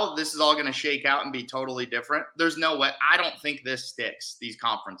while, this is all going to shake out and be totally different. There's no way. I don't think this sticks, these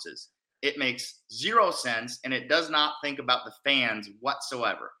conferences. It makes zero sense, and it does not think about the fans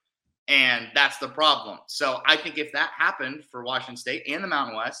whatsoever. And that's the problem. So I think if that happened for Washington State and the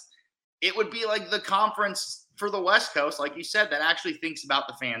Mountain West, it would be like the conference for the West Coast, like you said, that actually thinks about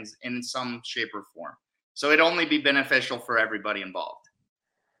the fans in some shape or form. So it'd only be beneficial for everybody involved.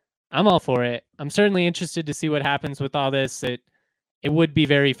 I'm all for it. I'm certainly interested to see what happens with all this. It would be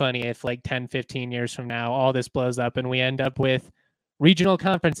very funny if, like, 10, 15 years from now, all this blows up and we end up with regional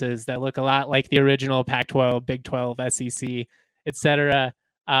conferences that look a lot like the original Pac-12, Big 12, SEC, etc.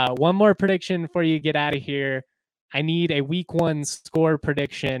 One more prediction before you get out of here. I need a week 1 score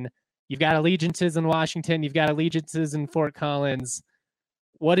prediction. You've got allegiances in Washington. You've got allegiances in Fort Collins.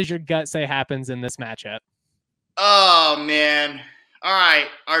 What does your gut say happens in this matchup? Oh, man. All right.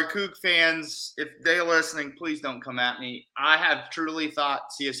 Our Coug fans, if they're listening, please don't come at me. I have truly thought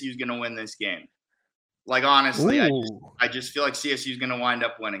CSU is going to win this game. Like, honestly, I just feel like CSU is going to wind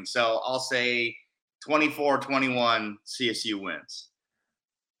up winning. So I'll say 24-21 CSU wins.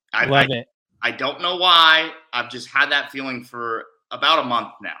 I love it. I don't know why. I've just had that feeling for about a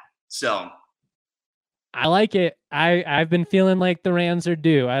month now. So I like it. I've been feeling like the Rams are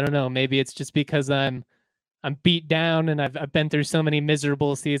due. I don't know. Maybe it's just because I'm beat down and I've been through so many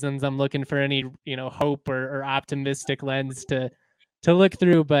miserable seasons. I'm looking for any, hope or optimistic lens to look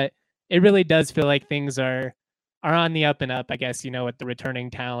through, but it really does feel like things are on the up and up, I guess, with the returning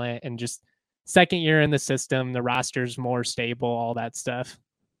talent and just second year in the system, the roster's more stable, all that stuff.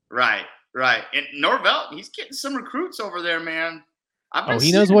 Right. And Norvell, he's getting some recruits over there, man.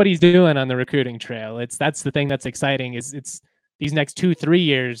 He knows what he's doing on the recruiting trail. That's the thing that's exciting is it's these next 2-3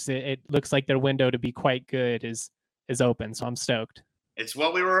 years. It looks like their window to be quite good is open. So I'm stoked. It's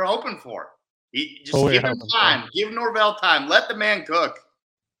what we were hoping for. Give him time. Give Norvell time. Let the man cook.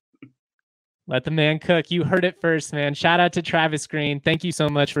 Let the man cook. You heard it first, man. Shout out to Travis Green. Thank you so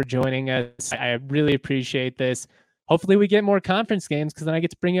much for joining us. I really appreciate this. Hopefully we get more conference games because then I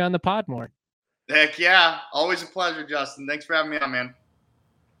get to bring you on the pod more. Heck yeah. Always a pleasure, Justin. Thanks for having me on, man.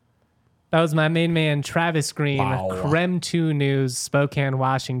 That was my main man, Travis Green, Creme 2 News, Spokane,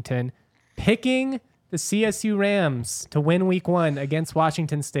 Washington, picking the CSU Rams to win week 1 against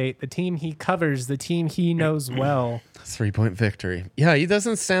Washington State, the team he covers, the team he knows well. 3-point victory. Yeah, he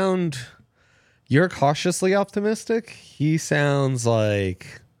doesn't sound... You're cautiously optimistic. He sounds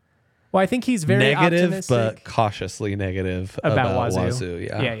like... Well, I think he's very negative, optimistic, but cautiously negative about Wazoo.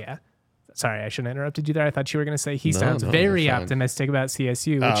 Yeah. Sorry, I shouldn't have interrupted you there. I thought you were going to say he sounds very optimistic about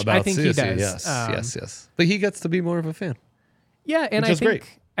CSU, which I think CSU, he does. Yes. But he gets to be more of a fan. Yeah, and which is great.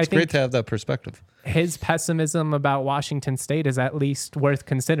 It's great to have that perspective. His pessimism about Washington State is at least worth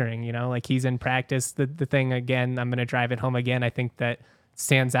considering. You know, like he's in practice. The thing, again, I'm going to drive it home again. I think that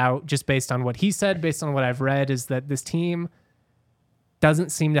stands out just based on what he said, based on what I've read, is that this team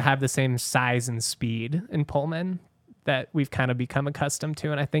doesn't seem to have the same size and speed in Pullman that we've kind of become accustomed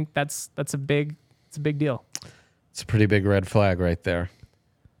to. And I think it's a big deal. It's a pretty big red flag right there.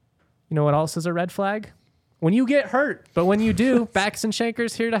 You know what else is a red flag? When you get hurt. But when you do, Backs and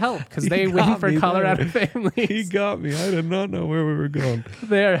Shankers here to help because they win for Colorado families. He got me. I did not know where we were going.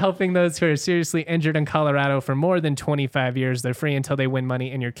 They are helping those who are seriously injured in Colorado for more than 25 years. They're free until they win money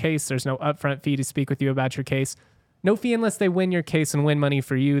in your case. There's no upfront fee to speak with you about your case. No fee unless they win your case and win money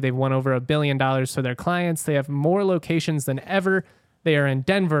for you. They've won over $1 billion for their clients. They have more locations than ever. They are in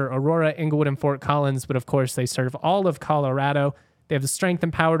Denver, Aurora, Inglewood, and Fort Collins, but of course they serve all of Colorado. They have the strength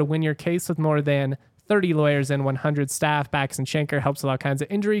and power to win your case with more than 30 lawyers and 100 staff. Backs and Shanker helps with all kinds of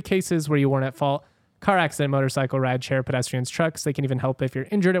injury cases where you weren't at fault. Car accident, motorcycle, ride share, pedestrians, trucks. They can even help if you're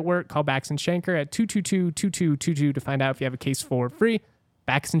injured at work. Call Backs and Shanker at 222-2222 to find out if you have a case for free.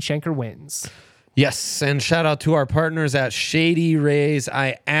 Backs and Shanker wins. Yes, and shout out to our partners at Shady Rays.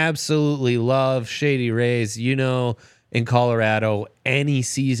 I absolutely love Shady Rays. You know, in Colorado, any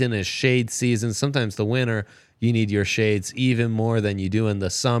season is shade season. Sometimes the winter, you need your shades even more than you do in the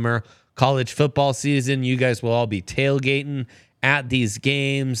summer. College football season, you guys will all be tailgating at these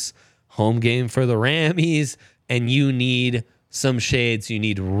games. Home game for the Rammies, and you need some shades. You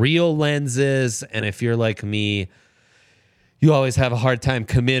need real lenses, and if you're like me, you always have a hard time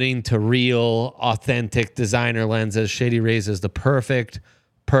committing to real, authentic designer lenses. Shady Rays is the perfect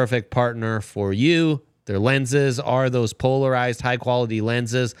partner for you. Their lenses are those polarized, high-quality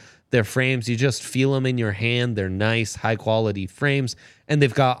lenses. Their frames, you just feel them in your hand. They're nice, high-quality frames, and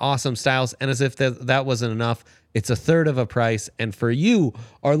they've got awesome styles. And as if that wasn't enough, it's a third of a price. And for you,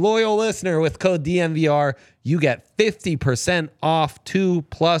 our loyal listener, with code DNVR, you get 50% off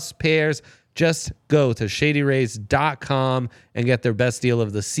 2+ pairs. Just go to shadyrays.com and get their best deal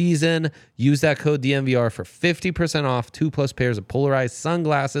of the season. Use that code DNVR for 50% off 2+ pairs of polarized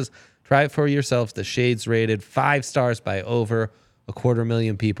sunglasses. Try it for yourself. The shades rated 5 stars by over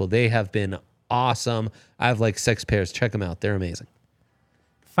 250,000 people. They have been awesome. I have like 6 pairs. Check them out. They're amazing.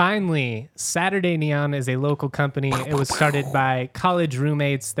 Finally, Saturday Neon is a local company. It was started by college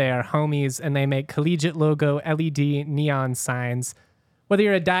roommates. They are homies, and they make collegiate logo LED neon signs. Whether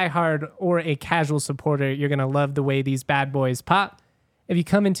you're a diehard or a casual supporter, you're going to love the way these bad boys pop. If you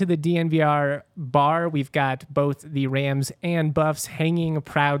come into the DNVR bar, we've got both the Rams and Buffs hanging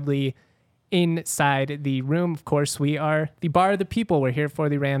proudly inside the room. Of course, we are the bar of the people. We're here for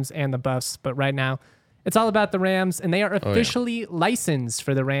the Rams and the Buffs, but right now it's all about the Rams, and they are officially licensed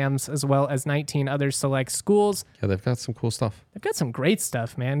for the Rams as well as 19 other select schools. Yeah, they've got some cool stuff. They've got some great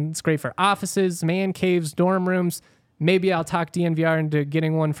stuff, man. It's great for offices, man caves, dorm rooms. Maybe I'll talk DNVR into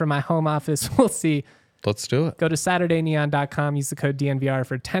getting one for my home office. We'll see. Let's do it. Go to SaturdayNeon.com. Use the code DNVR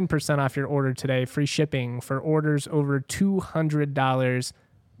for 10% off your order today. Free shipping for orders over $200.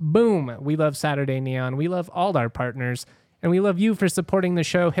 Boom. We love Saturday Neon. We love all our partners. And we love you for supporting the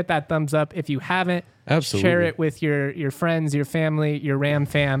show. Hit that thumbs up if you haven't. Absolutely. Share it with your friends, your family, your Ram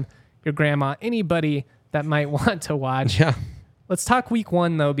fam, your grandma, anybody that might want to watch. Yeah. Let's talk week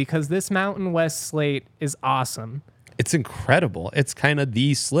 1, though, because this Mountain West slate is awesome. It's incredible. It's kind of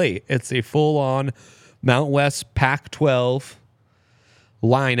the slate. It's a full-on Mountain West Pac-12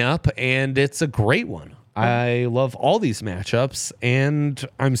 lineup, and it's a great one. I love all these matchups, and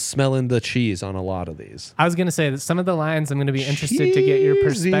I'm smelling the cheese on a lot of these. I was going to say that some of the lines I'm going to be interested to get your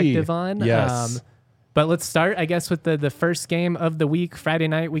perspective on. Yes. But let's start, I guess, with the first game of the week. Friday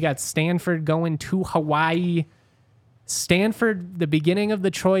night, we got Stanford going to Hawaii. Stanford, the beginning of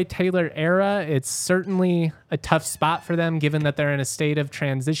the Troy Taylor era, it's certainly a tough spot for them given that they're in a state of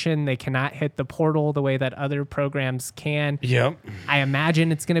transition. They cannot hit the portal the way that other programs can. Yep. I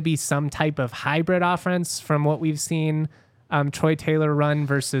imagine it's going to be some type of hybrid offense from what we've seen Troy Taylor run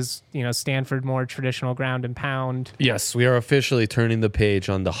versus, Stanford more traditional ground and pound. Yes, we are officially turning the page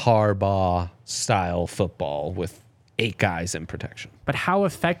on the Harbaugh style football with 8 guys in protection. But how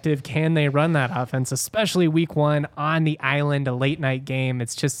effective can they run that offense, especially week 1 on the island, a late night game?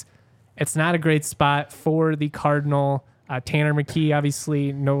 It's not a great spot for the Cardinal. Tanner McKee,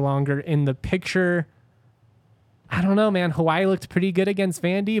 obviously no longer in the picture. I don't know, man. Hawaii looked pretty good against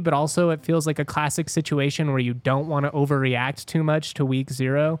Vandy, but also it feels like a classic situation where you don't want to overreact too much to week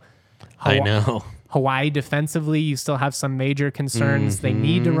 0. I know. Hawaii defensively, you still have some major concerns. They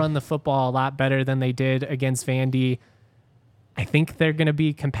need to run the football a lot better than they did against Vandy. I think they're going to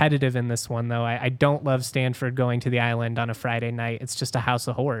be competitive in this one, though. I don't love Stanford going to the island on a Friday night. It's just a house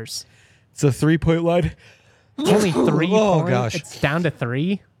of horrors. It's a 3-point line. Only 3 Oh, points. gosh. It's down to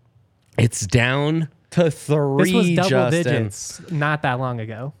 3. It's down to 3, This was double Justin. digits not that long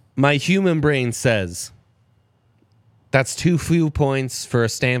ago. My human brain says that's too few points for a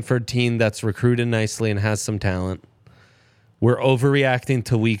Stanford team that's recruited nicely and has some talent. We're overreacting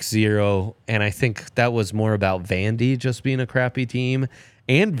to week 0, and I think that was more about Vandy just being a crappy team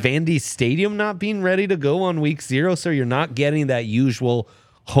and Vandy Stadium not being ready to go on week 0, so you're not getting that usual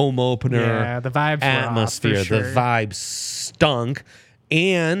home opener Yeah, the vibes atmosphere. were off for sure. The vibes stunk,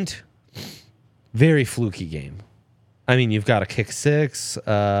 and very fluky game. I mean, you've got a kick 6,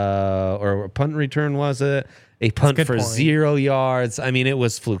 or a punt return, was it? A punt for point. 0 yards. I mean, it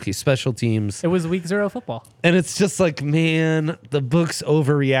was fluky. Special teams. It was week 0 football. And it's just like, man, the book's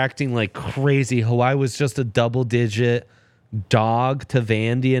overreacting like crazy. Hawaii was just a double-digit dog to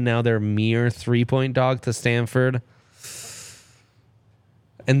Vandy, and now they're mere 3-point dog to Stanford.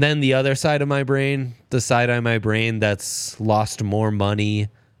 And then the other side of my brain, the side of my brain that's lost more money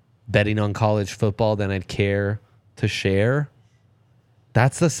betting on college football than I'd care to share,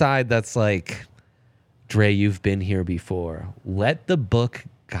 that's the side that's like, Dre, you've been here before. Let the book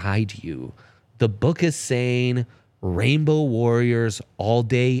guide you. The book is saying Rainbow Warriors all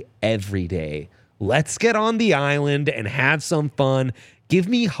day, every day. Let's get on the island and have some fun. Give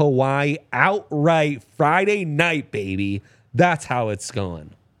me Hawaii outright Friday night, baby. That's how it's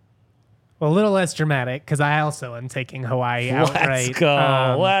going. Well, a little less dramatic because I also am taking Hawaii outright. Let's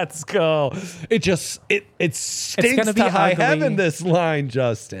go. Let's go. It stinks gonna be to high ugly. heaven, this line,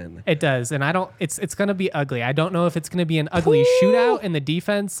 Justin. It does, and it's going to be ugly. I don't know if it's going to be an ugly shootout in the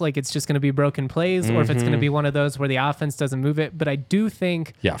defense, like it's just going to be broken plays, or if it's going to be one of those where the offense doesn't move it. But I do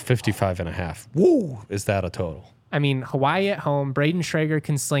think, Yeah, 55.5. Woo! Is that a total? I mean, Hawaii at home, Braden Schrager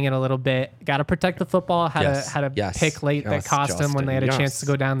can sling it a little bit. Got to protect the football. Had a Yes. pick late that Yes, cost them when they had a Justin. chance to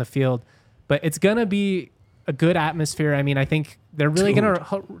go down the field. But it's going to be a good atmosphere. I mean, I think they're really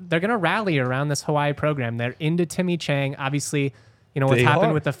gonna rally around this Hawaii program. They're into Timmy Chang. Obviously, what's They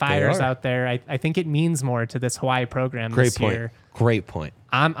happened are. with the They fires are. out there. I think it means more to this Hawaii program Great this point. year. Great point.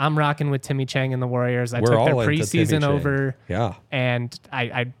 I'm rocking with Timmy Chang and the Warriors. I We're took their all into Timmy preseason Chang. over, Yeah. and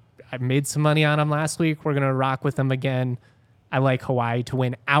I made some money on them last week. We're gonna rock with them again. I like Hawaii to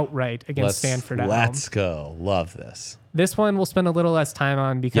win outright against Stanford at home. Let's go. Love this. This one we'll spend a little less time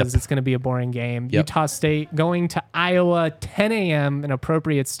on because Yep. it's going to be a boring game. Yep. Utah State going to Iowa, 10 a.m., an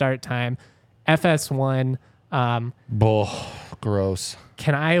appropriate start time. FS1. Gross.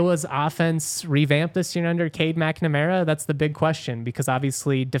 Can Iowa's offense revamp this year under Cade McNamara? That's the big question because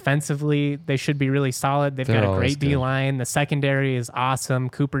obviously defensively they should be really solid. They've They're got a always great good. D-line. The secondary is awesome.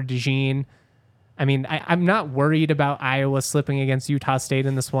 Cooper DeJean. I mean, I'm not worried about Iowa slipping against Utah State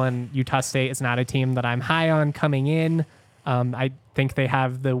in this one. Utah State is not a team that I'm high on coming in. I think they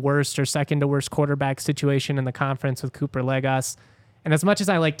have the worst or second to worst quarterback situation in the conference with Cooper Legos. And as much as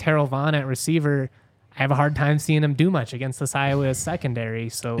I like Terrell Vaughn at receiver, I have a hard time seeing him do much against this Iowa secondary.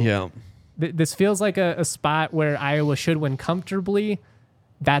 So Yeah. this feels like a spot where Iowa should win comfortably.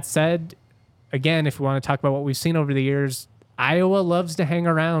 That said, again, if we want to talk about what we've seen over the years, Iowa loves to hang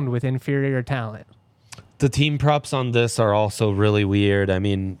around with inferior talent. The team props on this are also really weird. I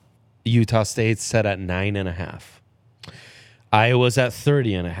mean, Utah State's set at 9.5. Iowa's at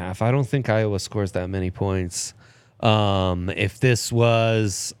 30.5. I don't think Iowa scores that many points. If this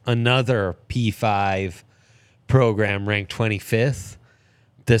was another P5 program ranked 25th,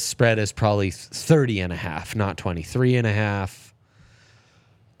 this spread is probably 30.5, not 23.5.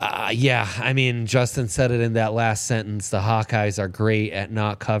 Yeah, I mean, Justin said it in that last sentence. The Hawkeyes are great at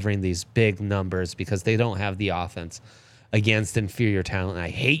not covering these big numbers because they don't have the offense against inferior talent. I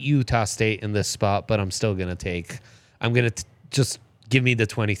hate Utah State in this spot, but I'm still going to take I'm going to just give me the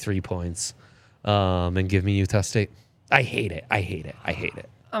 23 points and give me Utah State. I hate it.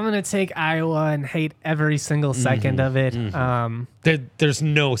 I'm going to take Iowa and hate every single second of it. There's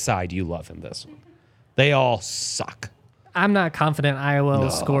no side you love in this one. They all suck. I'm not confident Iowa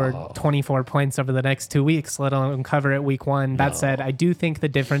will score 24 points over the next 2 weeks, let alone cover it week one. That said, I do think the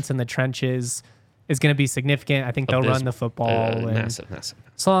difference in the trenches is going to be significant. I think they'll run the football. Massive.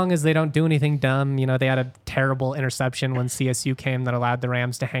 As long as they don't do anything dumb, they had a terrible interception when CSU came that allowed the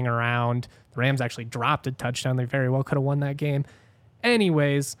Rams to hang around. The Rams actually dropped a touchdown. They very well could have won that game.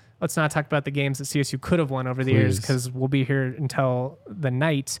 Anyways, let's not talk about the games that CSU could have won over the years because we'll be here until the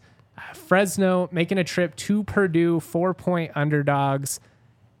night. Fresno making a trip to Purdue, 4-point underdogs.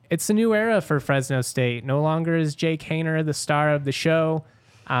 It's a new era for Fresno State. No longer is Jake Haener the star of the show.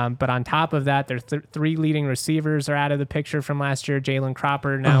 But on top of that, their three leading receivers are out of the picture from last year. Jalen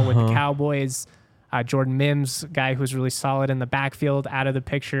Cropper now with the Cowboys. Jordan Mims, guy who's really solid in the backfield, out of the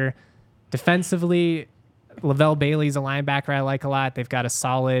picture. Defensively, Lavelle Bailey's a linebacker I like a lot. They've got a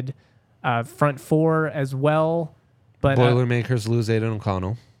solid front four as well. But Boilermakers lose Aiden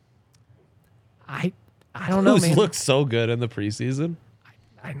O'Connell. I don't know, man. Looks so good in the preseason.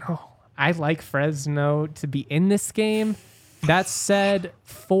 I know. I like Fresno to be in this game. That said,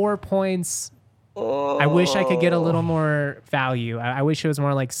 4 points. I wish I could get a little more value. I wish it was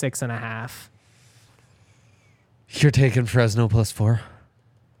more like 6.5. You're taking Fresno +4.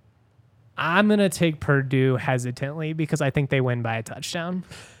 I'm going to take Purdue hesitantly because I think they win by a touchdown.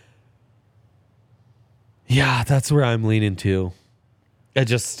 Yeah, that's where I'm leaning to.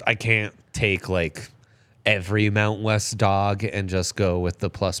 I can't take like every Mount West dog and just go with the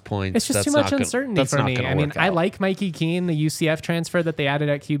plus points. It's just too much uncertainty for me. I mean, I like Mikey Keene, the UCF transfer that they added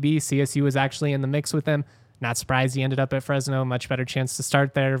at QB. CSU was actually in the mix with him. Not surprised he ended up at Fresno. Much better chance to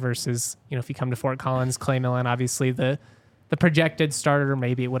start there versus, if you come to Fort Collins, Clay Millen, obviously the projected starter.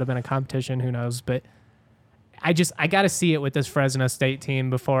 Maybe it would have been a competition. Who knows? But I got to see it with this Fresno State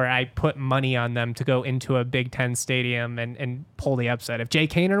team before I put money on them to go into a Big Ten stadium and pull the upset. If Jake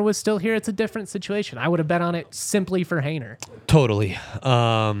Haener was still here, it's a different situation. I would have bet on it simply for Haener. Totally.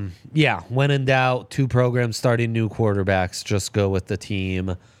 Yeah, when in doubt, two programs starting new quarterbacks, just go with the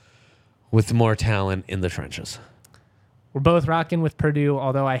team with more talent in the trenches. We're both rocking with Purdue,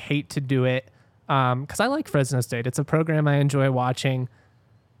 although I hate to do it because I like Fresno State. It's a program I enjoy watching.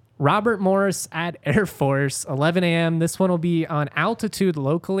 Robert Morris at Air Force, 11 a.m. This one will be on altitude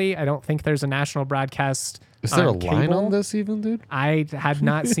locally. I don't think there's a national broadcast. Is there a cable. line on this even, dude? I had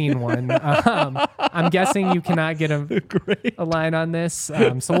not seen one. I'm guessing you cannot get a line on this.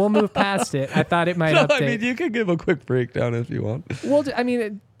 So we'll move past it. I thought it might update. I mean, you can give a quick breakdown if you want. Well, I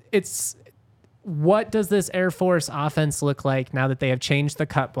mean, it's what does this Air Force offense look like now that they have changed the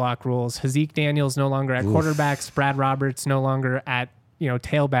cut block rules? Hazeek Daniels no longer at quarterbacks. Brad Roberts no longer at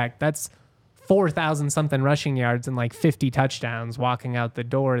tailback. That's 4,000 something rushing yards and like 50 touchdowns walking out the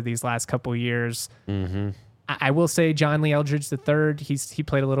door these last couple years. Mm-hmm. I will say John Lee Eldridge III, he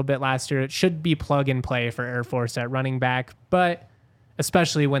played a little bit last year. It should be plug and play for Air Force at running back, but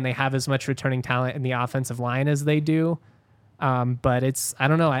especially when they have as much returning talent in the offensive line as they do. But I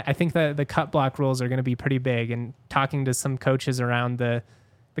don't know. I think that the cut block rules are going to be pretty big, and talking to some coaches around the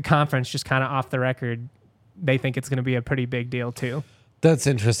conference, just kind of off the record, they think it's going to be a pretty big deal too. That's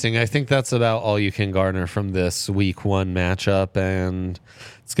interesting. I think that's about all you can garner from this week one matchup, and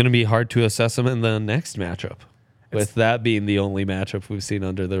it's going to be hard to assess them in the next matchup, with that being the only matchup we've seen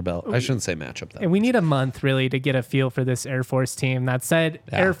under their belt. I shouldn't say matchup, though. And we need a month, really, to get a feel for this Air Force team. That said,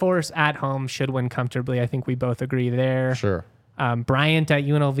 Air Force at home should win comfortably. I think we both agree there. Sure. Bryant at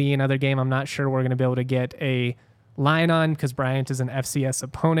UNLV, another game I'm not sure we're going to be able to get a line on because Bryant is an FCS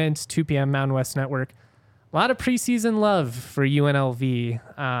opponent, 2 p.m. Mountain West Network. A lot of preseason love for UNLV.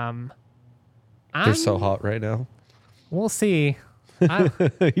 They're so hot right now. We'll see.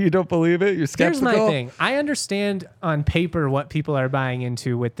 You don't believe it? You're skeptical? Here's my thing. I understand on paper what people are buying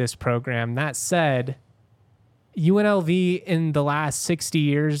into with this program. That said, UNLV in the last 60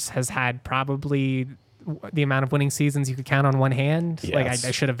 years has had probably the amount of winning seasons you could count on one hand. Yes. Like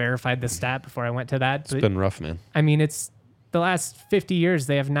I should have verified the stat before I went to that. It's been rough, man. I mean, it's the last 50 years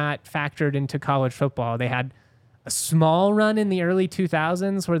they have not factored into college football. They had a small run in the early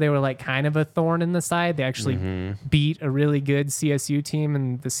 2000s where they were like kind of a thorn in the side. They actually beat a really good CSU team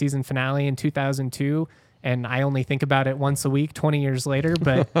in the season finale in 2002. And I only think about it once a week, 20 years later.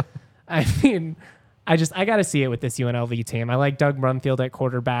 But I mean, I got to see it with this UNLV team. I like Doug Brumfield at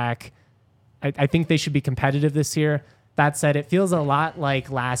quarterback. I think they should be competitive this year. That said, it feels a lot like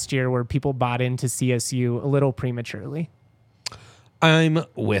last year where people bought into CSU a little prematurely. I'm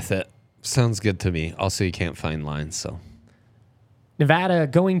with it. Sounds good to me. Also, you can't find lines, so. Nevada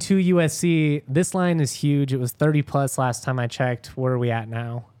going to USC. This line is huge. It was 30 plus last time I checked. Where are we at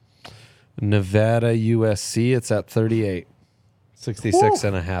now? Nevada, USC, it's at 38. 66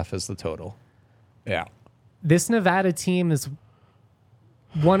 and a half is the total. Yeah. This Nevada team is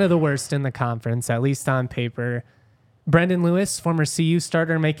one of the worst in the conference, at least on paper. Brendan Lewis, former CU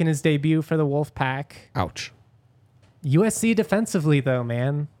starter, making his debut for the Wolfpack. Ouch. USC defensively, though,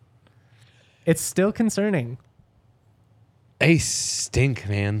 man. It's still concerning. They stink,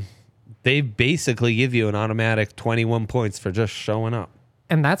 man. They basically give you an automatic 21 points for just showing up.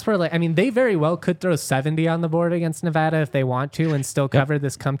 And that's where, like, I mean, they very well could throw 70 on the board against Nevada if they want to and still cover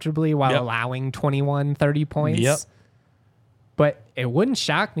this comfortably while allowing 21, 30 points. Yep. But it wouldn't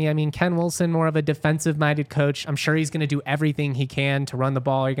shock me. I mean, Ken Wilson, more of a defensive-minded coach. I'm sure he's going to do everything he can to run the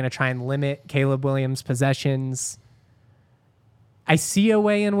ball. You're going to try and limit Caleb Williams' possessions. I see a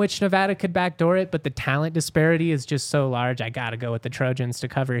way in which Nevada could backdoor it, but the talent disparity is just so large. I got to go with the Trojans to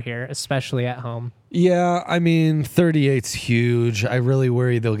cover here, especially at home. Yeah, I mean, 38's huge. I really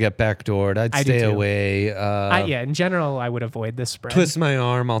worry they'll get backdoored. I'd stay away. Yeah, in general, I would avoid this spread. Twist my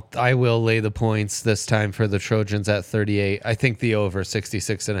arm. I will lay the points this time for the Trojans at 38. I think the over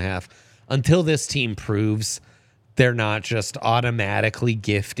 66 and a half. Until this team proves they're not just automatically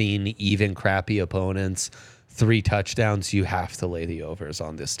gifting even crappy opponents 3 touchdowns, you have to lay the overs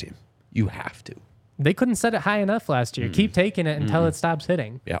on this team. You have to. They couldn't set it high enough last year. Keep taking it until it stops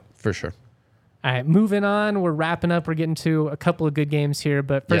hitting. Yeah, for sure. All right, moving on. We're wrapping up. We're getting to a couple of good games here,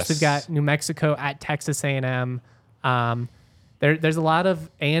 but first we've got New Mexico at Texas A&M. There's a lot of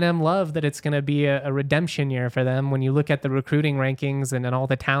A&M love that it's going to be a redemption year for them. When you look at the recruiting rankings and all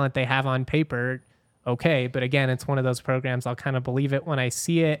the talent they have on paper, okay. But again, it's one of those programs I'll kind of believe it when I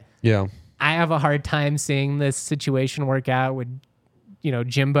see it. Yeah. I have a hard time seeing this situation work out with,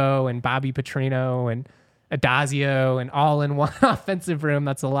 Jimbo and Bobby Petrino and Adazio and all in one offensive room.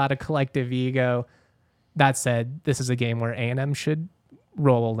 That's a lot of collective ego. That said, this is a game where A&M should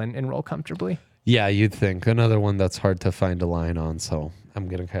roll and roll comfortably. Yeah, you'd think. Another one that's hard to find a line on, so I'm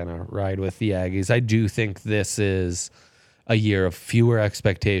going to kind of ride with the Aggies. I do think this is a year of fewer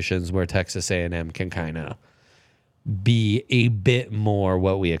expectations where Texas A&M can kind of be a bit more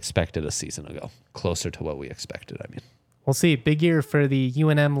what we expected a season ago, closer to what we expected, I mean. We'll see. Big year for the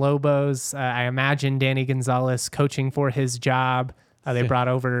UNM Lobos. I imagine Danny Gonzalez coaching for his job. They brought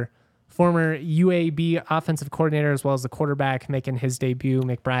over former UAB offensive coordinator as well as the quarterback making his debut,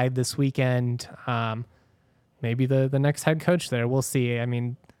 McBride, this weekend. Maybe the next head coach there. We'll see. I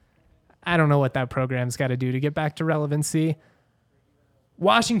mean, I don't know what that program's got to do to get back to relevancy.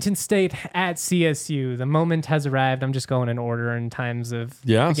 Washington State at CSU. The moment has arrived. I'm just going in order in times of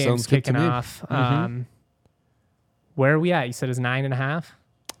the games kicking off. Where are we at? You said it's 9.5?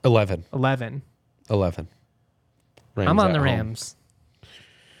 11. 11. Rams I'm on the home. Rams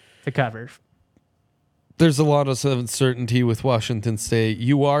to cover. There's a lot of uncertainty with Washington State.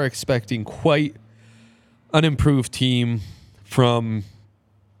 You are expecting quite an improved team from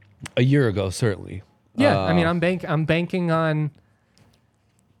a year ago, certainly. Yeah, I mean, I'm banking on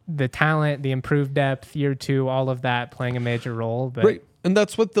the talent, the improved depth, year 2, all of that playing a major role. But right. And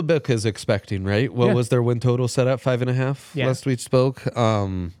that's what the book is expecting, right? What was their win total set at 5.5 last we spoke?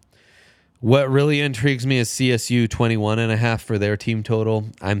 What really intrigues me is CSU 21.5 for their team total.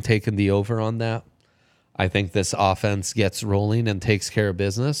 I'm taking the over on that. I think this offense gets rolling and takes care of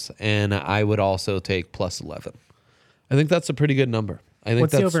business, and I would also take plus 11. I think that's a pretty good number. I think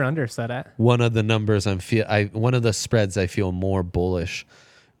what's that's the over under set at? one of the numbers one of the spreads I feel more bullish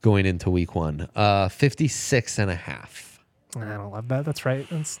going into week 1. 56.5. I don't love that. That's right.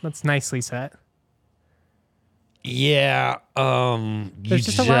 That's nicely set. Yeah. There's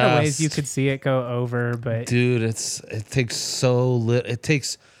just a lot of ways you could see it go over, but dude, it takes so little. It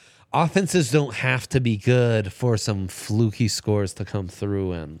takes offenses don't have to be good for some fluky scores to come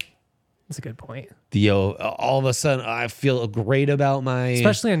through, and that's a good point. All of a sudden I feel great about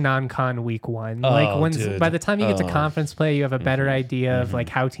especially in non-con week 1. By the time you get to conference play, you have a better idea of like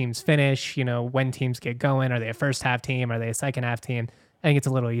how teams finish, when teams get going. Are they a first half team? Are they a second half team? I think it's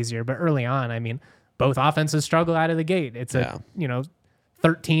a little easier, but early on, I mean, both offenses struggle out of the gate. It's a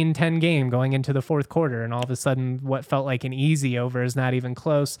 13-10 game going into the fourth quarter, and all of a sudden what felt like an easy over is not even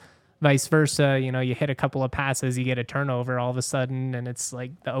close. Vice versa, you hit a couple of passes, you get a turnover all of a sudden, and it's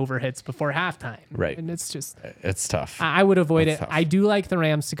like the over hits before halftime. Right. And it's tough. I would avoid it. Tough. I do like the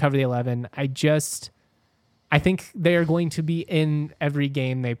Rams to cover the 11. I think they are going to be in every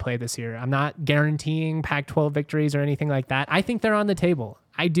game they play this year. I'm not guaranteeing Pac-12 victories or anything like that. I think they're on the table.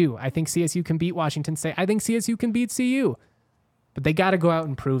 I do. I think CSU can beat Washington State. I think CSU can beat CU. but they got to go out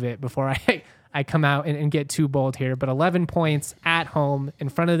and prove it before I come out and get too bold here. But 11 points at home in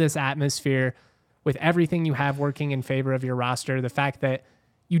front of this atmosphere with everything you have working in favor of your roster, the fact that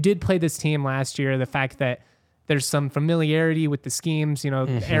you did play this team last year, the fact that there's some familiarity with the schemes,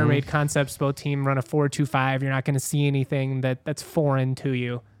 air raid concepts, both team run a 4-2-5. You're not going to see anything that's foreign to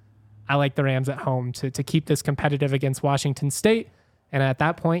you. I like the Rams at home to keep this competitive against Washington State. And at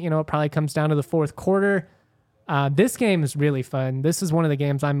that point, it probably comes down to the fourth quarter. This game is really fun. This is one of the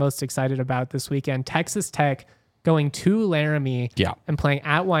games I'm most excited about this weekend. Texas Tech going to Laramie and playing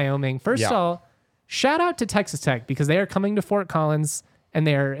at Wyoming. First of all, shout out to Texas Tech because they are coming to Fort Collins and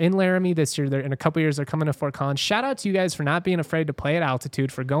they're in Laramie this year. In a couple years, they're coming to Fort Collins. Shout out to you guys for not being afraid to play at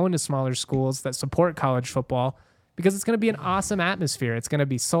altitude, for going to smaller schools that support college football, because it's going to be an awesome atmosphere. It's going to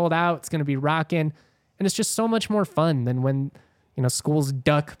be sold out. It's going to be rocking. And it's just so much more fun than when schools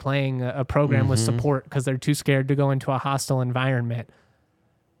duck playing a program with support because they're too scared to go into a hostile environment.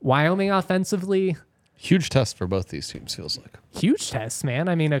 Wyoming offensively, huge test for both these teams, feels like. Huge test, man.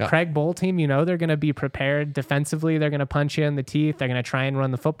 I mean, a Craig Bowl team, they're going to be prepared defensively. They're going to punch you in the teeth. They're going to try and run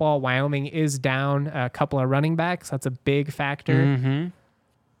the football. Wyoming is down a couple of running backs. That's a big factor.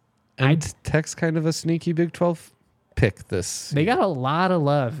 And Tech's kind of a sneaky Big 12 pick this. They got a lot of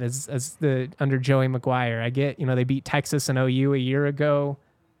love as under Joey McGuire. I get, they beat Texas and OU a year ago.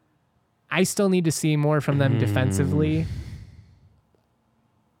 I still need to see more from them defensively.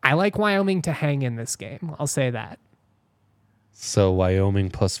 I like Wyoming to hang in this game. I'll say that. So Wyoming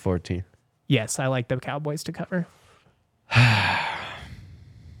plus 14. Yes, I like the Cowboys to cover. I'm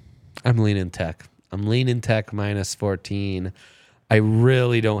leaning Tech. I'm leaning Tech minus 14. I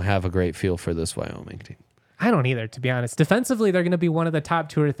really don't have a great feel for this Wyoming team. I don't either, to be honest. Defensively, they're going to be one of the top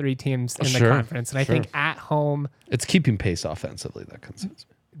 2 or 3 teams in the conference. And I think at home, it's keeping pace offensively that concerns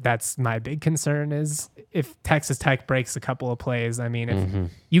me. That's my big concern is if Texas Tech breaks a couple of plays. I mean,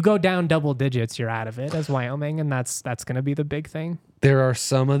 if you go down double digits, you're out of it as Wyoming, and that's going to be the big thing. There are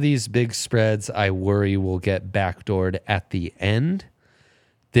some of these big spreads I worry will get backdoored at the end.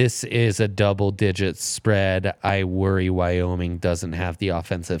 This is a double-digit spread. I worry Wyoming doesn't have the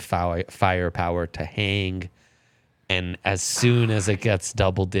offensive firepower to hang. And as soon as it gets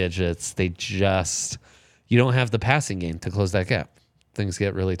double digits, you don't have the passing game to close that gap. Things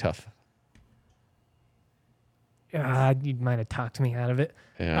get really tough. You might have talked me out of it.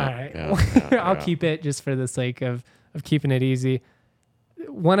 Yeah, all right. I'll keep it just for the sake of keeping it easy.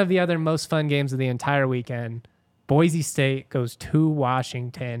 One of the other most fun games of the entire weekend, Boise State goes to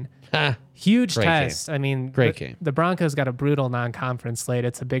Washington. Huge Great test. game. I mean, Great game. The Broncos got a brutal non-conference slate.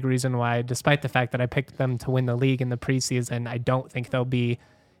 It's a big reason why, despite the fact that I picked them to win the league in the preseason, I don't think they'll be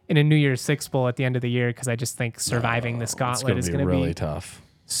in a New Year's Six Bowl at the end of the year because I just think surviving this gauntlet is going to be really tough.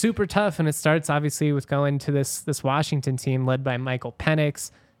 Super tough. And it starts obviously with going to this Washington team led by Michael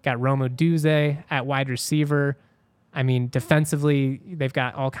Penix. Got Rome Odunze at wide receiver. I mean, defensively, they've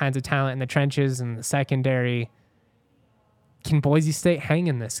got all kinds of talent in the trenches and the secondary. Can Boise State hang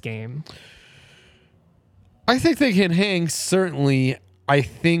in this game? I think they can hang, certainly. I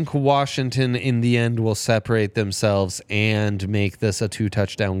think Washington, in the end, will separate themselves and make this a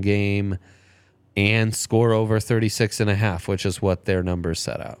 2-touchdown game and score over 36.5, which is what their numbers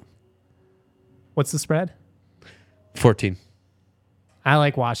set out. What's the spread? 14. I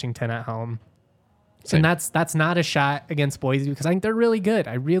like Washington at home. Same. And that's not a shot against Boise because I think they're really good.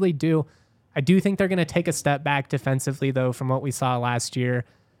 I really do. I do think they're going to take a step back defensively, though, from what we saw last year.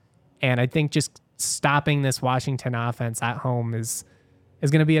 And I think just stopping this Washington offense at home is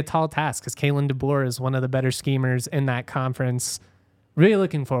going to be a tall task because Kalen DeBoer is one of the better schemers in that conference. Really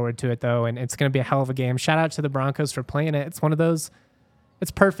looking forward to it, though, and it's going to be a hell of a game. Shout out to the Broncos for playing it. It's one of those,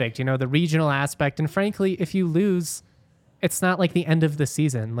 it's perfect, the regional aspect. And frankly, if you lose, it's not like the end of the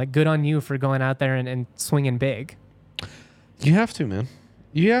season. Like, good on you for going out there and swinging big. You have to, man.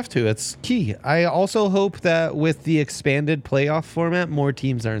 You have to. It's key. I also hope that with the expanded playoff format, more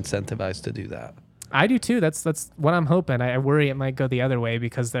teams are incentivized to do that. I do too. That's what I'm hoping. I worry it might go the other way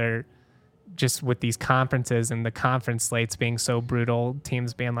because they're just with these conferences and the conference slates being so brutal,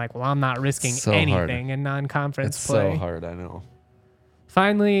 teams being like, well, I'm not risking anything in non-conference play. It's so hard, I know.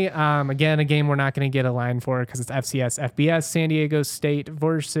 Finally, again, a game we're not going to get a line for because it's FCS, FBS, San Diego State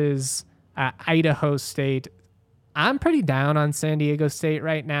versus Idaho State. I'm pretty down on San Diego State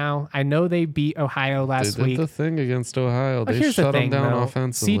right now. I know they beat Ohio last week. They did the thing against Ohio. But They here's shut the thing, them down though.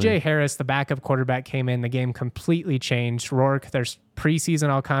 offensively. CJ Harris, the backup quarterback, came in. The game completely changed. Rourke, their preseason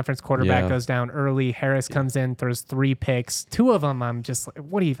all-conference quarterback, goes down early. Harris comes in, throws 3 picks. 2 of them, I'm just like,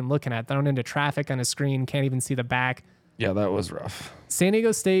 what are you even looking at? Thrown into traffic on a screen, can't even see the back. Yeah, that was rough. San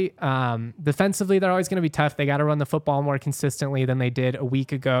Diego State, defensively, they're always going to be tough. They got to run the football more consistently than they did a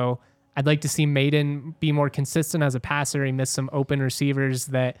week ago. I'd like to see Maiden be more consistent as a passer. He missed some open receivers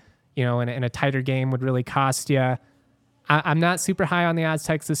that, in a tighter game would really cost you. I'm not super high on the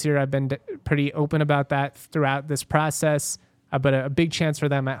Aztecs this year. I've been pretty open about that throughout this process, but a big chance for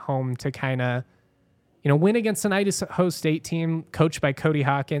them at home to kind of, win against an Idaho State team coached by Cody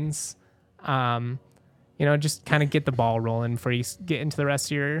Hawkins. Just kind of get the ball rolling before you get into the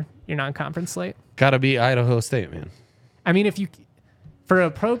rest of your non-conference slate. Got to be Idaho State, man. I mean, for a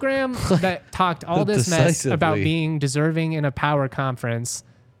program that talked all this mess about being deserving in a power conference,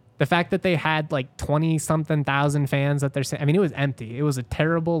 the fact that they had like 20-something thousand fans that they're saying, I mean, it was empty. It was a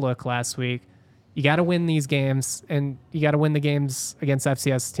terrible look last week. You got to win these games, and you got to win the games against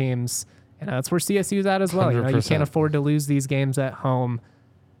FCS teams. And that's where CSU's at as well. 100%. You can't afford to lose these games at home.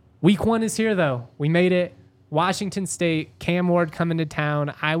 Week 1 is here, though. We made it. Washington State, Cam Ward coming to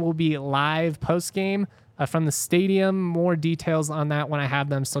town. I will be live post-game from the stadium. More details on that when I have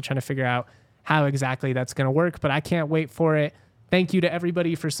them. Still trying to figure out how exactly that's going to work, but I can't wait for it. Thank you to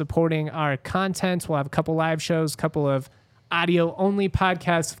everybody for supporting our content. We'll have a couple live shows, a couple of audio-only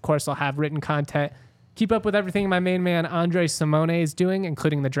podcasts. Of course, I'll have written content. Keep up with everything my main man, Andre Simone, is doing,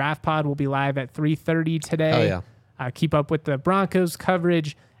 including the Draft Pod. Will be live at 3:30 today. Oh, yeah. Keep up with the Broncos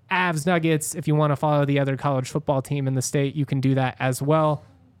coverage, Avs, Nuggets. If you want to follow the other college football team in the state, you can do that as well.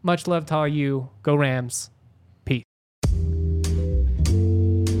 Much love to all you. Go Rams.